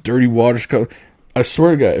 the dirty water's coming. I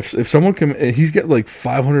swear to God, if someone can, he's got like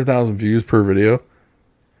 500,000 views per video.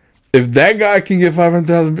 If that guy can get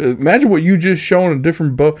 500,000, imagine what you just showing a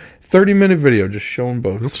different boat, 30-minute video just showing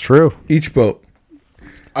boats. That's true. Each boat.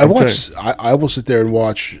 I will sit there and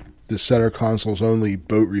watch the center consoles only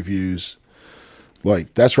boat reviews.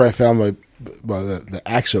 Like that's where I found the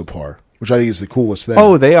Axopar, which I think is the coolest thing.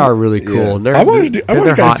 Oh, they are really cool. Yeah. And they're, I watch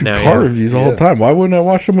they're guys do car reviews all the time. Why wouldn't I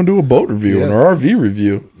watch someone do a boat review and an RV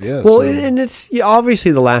review? Yeah. Well, and it's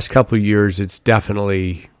obviously the last couple of years, it's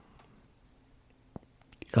definitely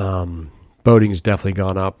boating has definitely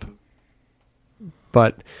gone up,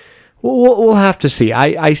 but we'll have to see.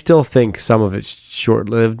 I still think some of it's short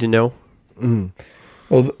lived. Mm-hmm.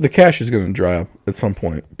 Well, the cash is going to dry up at some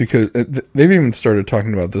point because they've even started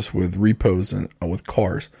talking about this with repos and with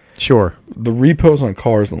cars. Sure. The repos on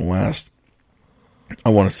cars in the last, I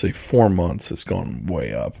want to say 4 months, has gone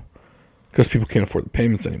way up because people can't afford the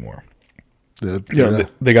payments anymore.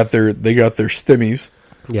 They got their stimmies.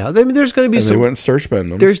 Yeah, I mean, there's going to be They went and started spending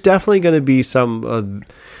them. There's definitely going to be some.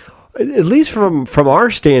 At least from our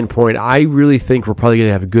standpoint, I really think we're probably going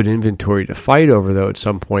to have a good inventory to fight over, though, at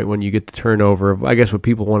some point when you get the turnover of, I guess, what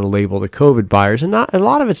people want to label the COVID buyers. And a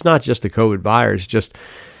lot of it's not just the COVID buyers, just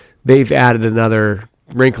they've added another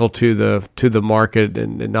wrinkle to the market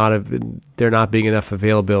and there not being enough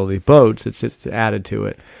availability of boats. It's added to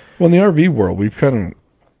it. Well, in the RV world,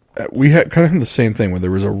 we had kind of the same thing where there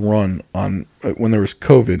was a run on when there was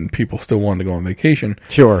COVID and people still wanted to go on vacation.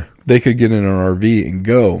 Sure. They could get in an RV and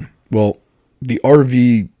go. Well, the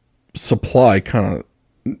RV supply kind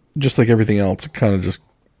of, just like everything else, kind of just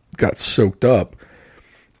got soaked up.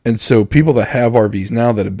 And so people that have RVs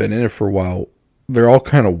now that have been in it for a while, they're all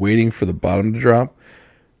kind of waiting for the bottom to drop,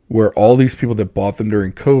 where all these people that bought them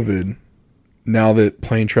during COVID, now that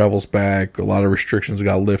plane travel's back, a lot of restrictions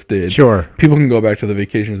got lifted. Sure. People can go back to the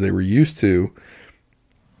vacations they were used to.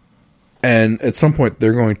 And at some point,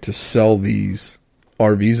 they're going to sell these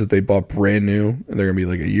RVs that they bought brand new, and they're going to be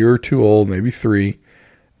like a year or two old, maybe 3,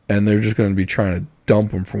 and they're just going to be trying to dump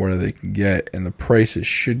them from where they can get, and the prices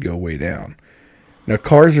should go way down. Now,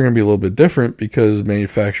 cars are going to be a little bit different because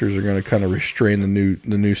manufacturers are going to kind of restrain the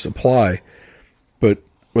new supply, but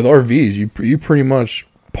with RVs, you pretty much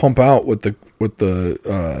pump out what the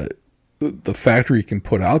factory can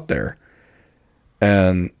put out there,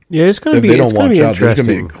 and yeah, it's going to be. If they don't watch out, there's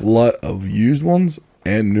interesting. going to be a glut of used ones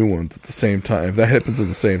and new ones at the same time. If that happens at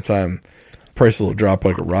the same time, prices will drop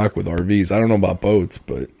like a rock with RVs. I don't know about boats,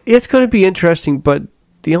 but it's going to be interesting. But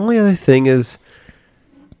the only other thing is,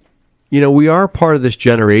 we are part of this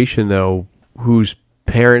generation though, whose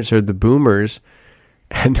parents are the boomers,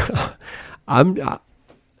 and the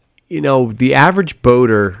average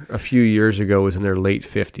boater a few years ago was in their late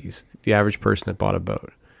 50s. The average person that bought a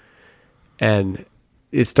boat, and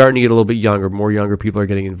it's starting to get a little bit younger. More younger people are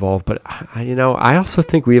getting involved. But, I also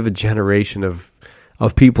think we have a generation of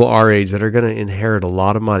people our age that are going to inherit a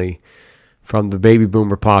lot of money from the baby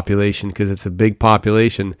boomer population because it's a big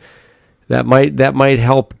population. That might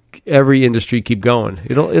help every industry keep going.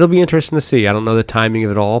 It'll be interesting to see. I don't know the timing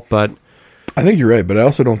of it all, but I think you're right. But I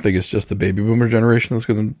also don't think it's just the baby boomer generation that's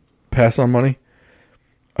going to pass on money.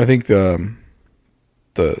 I think the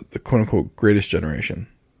quote unquote greatest generation.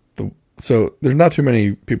 So there's not too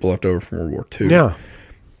many people left over from World War II. Yeah.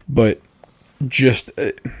 But just,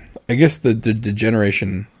 I guess the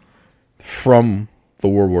generation from the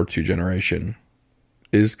World War II generation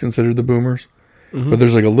is considered the boomers. Mm-hmm. But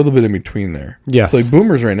there's like a little bit in between there. Yes. So like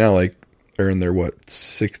boomers right now, like are in their late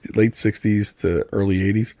 60s to early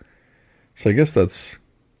 80s. So I guess that's.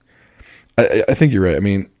 I think you're right. I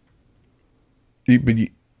mean,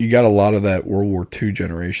 you got a lot of that World War II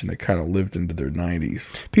generation that kind of lived into their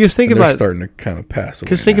 90s. Because they're starting to kind of pass away.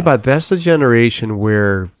 Because think about that's the generation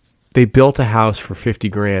where they built a house for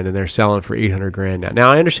 $50,000 and they're selling for $800,000 now. Now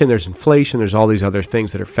I understand there's inflation, there's all these other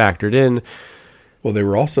things that are factored in. Well, they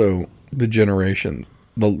were also the generation,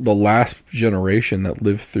 the last generation that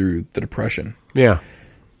lived through the Depression. Yeah,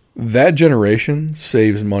 that generation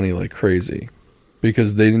saves money like crazy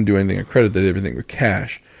because they didn't do anything with credit; they did everything with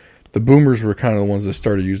cash. The boomers were kind of the ones that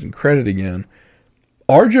started using credit again.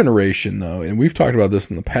 Our generation, though, and we've talked about this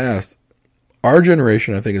in the past, our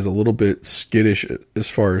generation, I think, is a little bit skittish as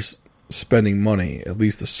far as spending money, at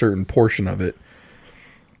least a certain portion of it,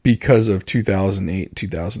 because of 2008,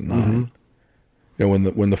 2009. Mm-hmm. You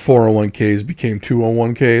know, when the 401ks became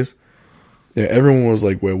 201ks, everyone was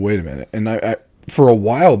like, wait a minute. And I for a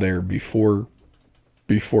while there, before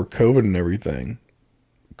COVID and everything,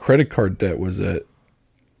 credit card debt was at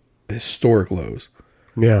historic lows.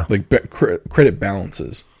 Yeah. Like credit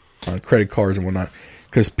balances on credit cards and whatnot.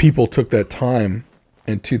 Because people took that time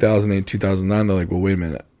in 2008, 2009. They're like, well, wait a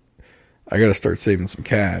minute. I got to start saving some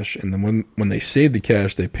cash. And then when they saved the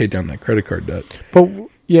cash, they paid down that credit card debt. But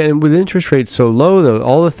yeah, and with interest rates so low, though,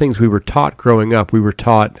 all the things we were taught growing up, we were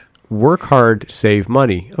taught work hard, save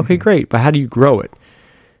money. Okay, great. But how do you grow it?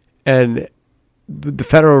 And the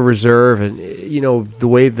Federal Reserve and, you know, the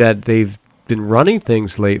way that they've been running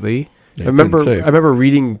things lately. I remember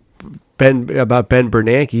reading about Ben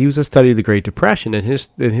Bernanke. He was a study of the Great Depression, and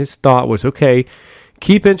his thought was, okay,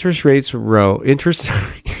 keep interest rates low,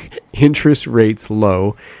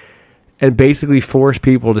 and basically force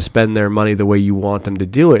people to spend their money the way you want them to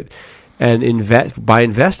do it, and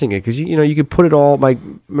investing it, because you could put it all.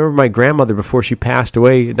 Remember my grandmother, before she passed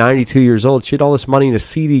away at 92 years old, she had all this money in a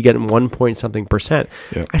CD getting 1%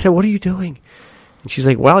 Yep. I said, what are you doing? And she's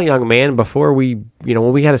like, well, young man, before when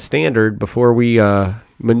we had a standard, before we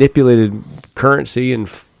manipulated currency and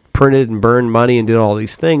printed and burned money and did all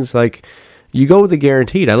these things, like, you go with the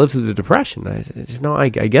guaranteed. I lived through the Depression. I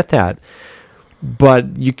get that.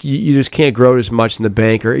 But you just can't grow it as much in the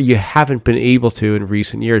bank, or you haven't been able to in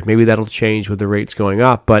recent years. Maybe that'll change with the rates going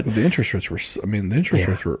up. But the interest rates were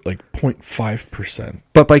like 0.5%.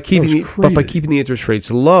 But by keeping the interest rates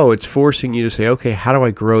low, it's forcing you to say, okay, how do I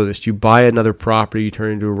grow this? Do you buy another property? You turn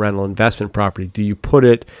it into a rental investment property? Do you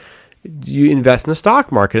invest in the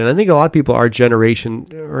stock market? And I think a lot of people our generation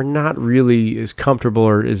are not really as comfortable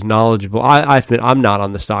or as knowledgeable. I admit I'm not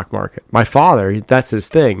on the stock market. My father, that's his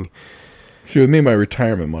thing. See, with me, my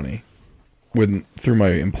retirement money, through my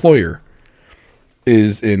employer,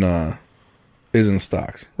 is in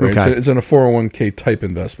stocks. Right, okay. It's in a 401k type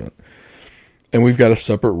investment, and we've got a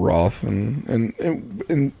separate Roth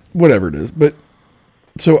and whatever it is. But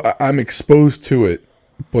so I'm exposed to it,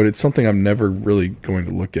 but it's something I'm never really going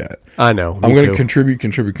to look at. I know. I'm going to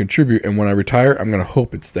contribute, and when I retire, I'm going to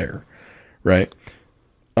hope it's there, right?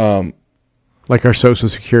 Like our Social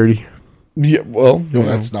Security. Yeah, well,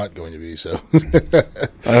 that's not going to be so.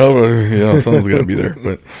 I hope someone's going to be there,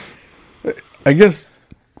 but I guess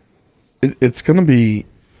it's going to be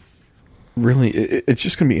really. It's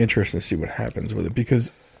just going to be interesting to see what happens with it,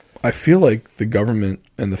 because I feel like the government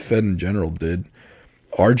and the Fed in general did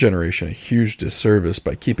our generation a huge disservice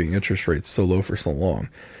by keeping interest rates so low for so long,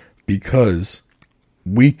 because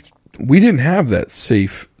we didn't have that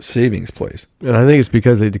safe savings place. And I think it's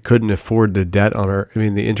because they couldn't afford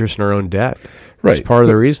the interest in our own debt. Right. It's part of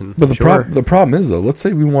the reason. But the problem is, though, let's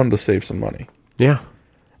say we wanted to save some money. Yeah.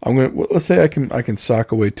 Let's say I can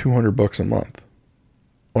sock away $200 a month.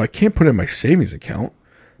 Well, I can't put it in my savings account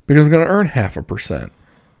because I'm going to earn 0.5%.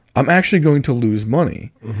 I'm actually going to lose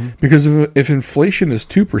money, because if inflation is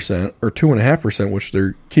 2% or 2.5%, which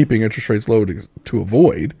they're keeping interest rates low to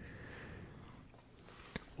avoid.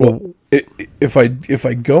 Well, if I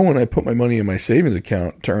go and I put my money in my savings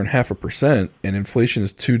account to earn 0.5%, and inflation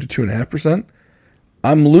is 2 to 2.5%,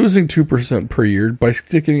 I'm losing 2% per year by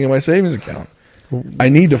sticking it in my savings account. I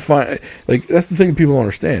need to find, that's the thing people don't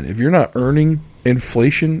understand. If you're not earning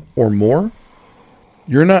inflation or more,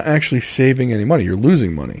 you're not actually saving any money. You're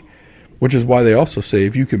losing money, which is why they also say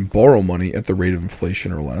if you can borrow money at the rate of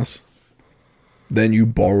inflation or less, then you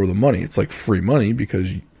borrow the money. It's like free money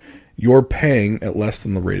because you're paying at less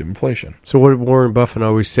than the rate of inflation. So what did Warren Buffett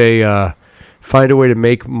always say? Find a way to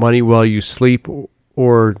make money while you sleep,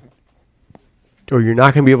 or you're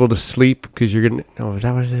not going to be able to sleep because you're going to... No, is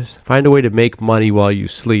that what it is? Find a way to make money while you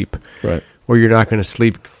sleep. Right. Or you're not going to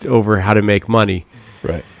sleep over how to make money.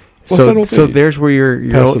 Right. So there's where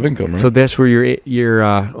your passive income, right? So that's where your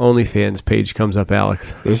OnlyFans page comes up,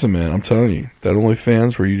 Alex. Listen, man, I'm telling you, that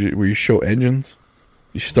OnlyFans where you show engines,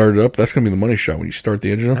 you start it up. That's gonna be the money shot when you start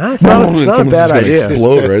the engine up. It's not a bad idea.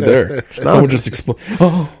 Explode right there. Someone just explode.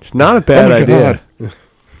 Oh, it's not a bad idea. God.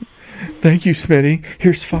 Thank you, Smitty.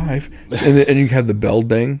 Here's $5, and you have the bell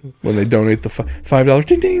ding when they donate the $5.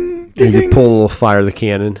 Ding ding ding. You can pull a little fire the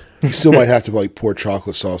cannon. You still might have to pour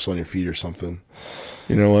chocolate sauce on your feet or something.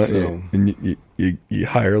 You know what? So, and you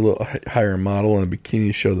hire a model in a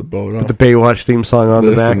bikini, show the boat on. Put the Baywatch theme song on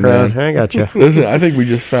the background. Man. I got you. Listen, I think we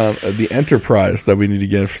just found the enterprise that we need to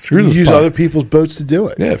get. Screw this. Use other people's boats to do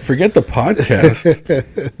it. Yeah, forget the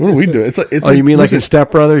podcast. What are we doing? It's like you mean like in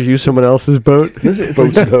Step Brothers, use someone else's boat?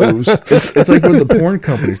 It's like with the porn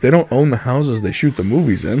companies. They don't own the houses they shoot the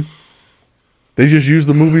movies in. They just use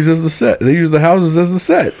the movies as the set. They use the houses as the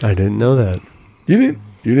set. I didn't know that. You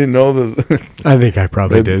didn't know that? I think I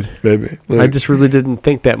probably did. Maybe. I just really didn't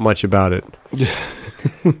think that much about it.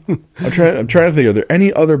 I'm trying to think. Are there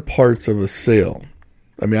any other parts of a sale?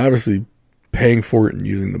 I mean, obviously, paying for it and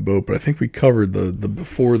using the boat, but I think we covered the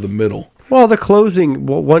before, the middle. Well, the closing.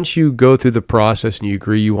 Well, once you go through the process and you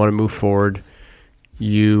agree you want to move forward,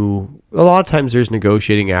 a lot of times there's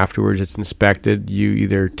negotiating afterwards. It's inspected. You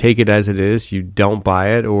either take it as it is, you don't buy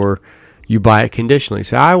it, or you buy it conditionally.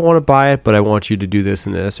 Say, I want to buy it, but I want you to do this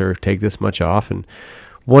and this, or take this much off. And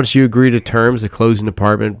once you agree to terms, the closing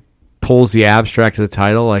department pulls the abstract of the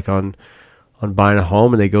title, like on buying a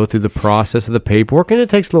home, and they go through the process of the paperwork. And it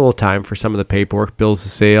takes a little time for some of the paperwork, bills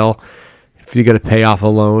of sale. If you got to pay off a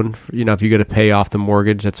loan, if you got to pay off the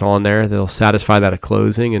mortgage that's on there, they'll satisfy that at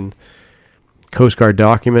closing, and Coast Guard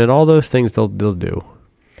document, all those things they'll do.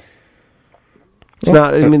 It's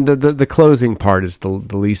not. I mean, the closing part is the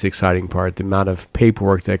least exciting part. The amount of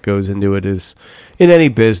paperwork that goes into it is, in any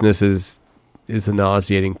business, is the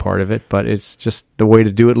nauseating part of it. But it's just the way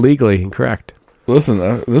to do it legally and correct. Listen,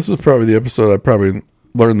 this is probably the episode I probably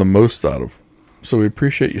learned the most out of. So we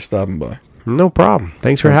appreciate you stopping by. No problem.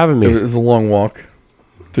 Thanks for having me. It was a long walk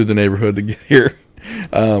through the neighborhood to get here.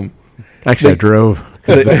 Actually, I drove.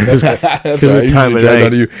 That's right. Time of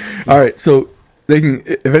day. All right, so they can.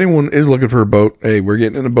 If anyone is looking for a boat, hey, we're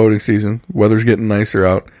getting into boating season. Weather's getting nicer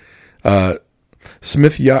out.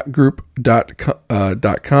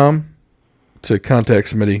 SmithYachtGroup.com to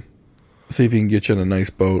contact Smitty. See if he can get you in a nice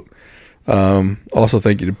boat. Also,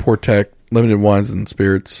 thank you to Portac Limited Wines and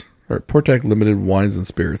Spirits, or Portac Limited Wines and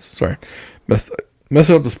Spirits. Sorry,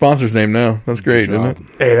 messing up the sponsor's name now. That's great, isn't it?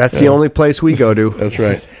 Hey, that's the only place we go to. That's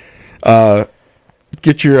right.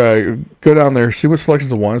 Get your go down there, see what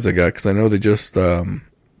selections of wines they got, because I know they just redid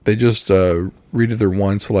their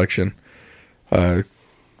wine selection. The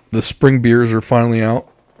spring beers are finally out,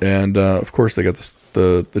 and of course they got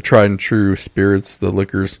the tried and true spirits, the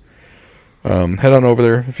liquors. Head on over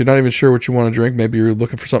there. If you're not even sure what you want to drink, maybe you're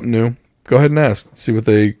looking for something new, go ahead and ask. See what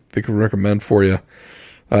they can recommend for you.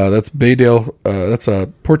 That's Baydale. That's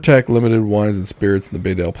Portac Limited Wines and Spirits in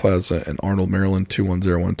the Baydale Plaza in Arnold, Maryland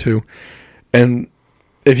 21012. And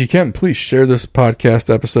if you can, please share this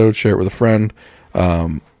podcast episode. Share it with a friend.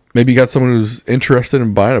 Maybe you got someone who's interested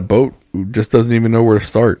in buying a boat who just doesn't even know where to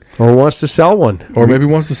start, or wants to sell one, or maybe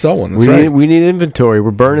wants to sell one. That's we need inventory.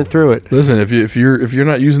 We're burning through it. Listen, if you're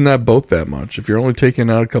not using that boat that much, if you're only taking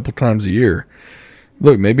it out a couple times a year,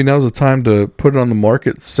 look, maybe now's the time to put it on the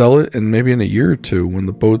market, sell it, and maybe in a year or two, when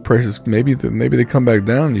the boat prices maybe they come back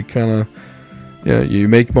down, you kind of you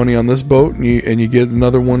make money on this boat, and you get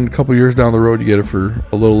another one a couple years down the road, you get it for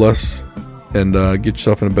a little less, and get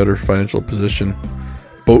yourself in a better financial position,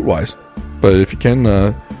 boat wise. But if you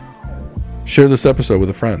can, share this episode with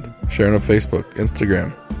a friend. Share it on Facebook,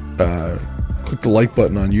 Instagram. Click the like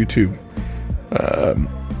button on YouTube.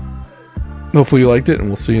 Hopefully you liked it, and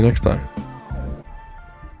we'll see you next time.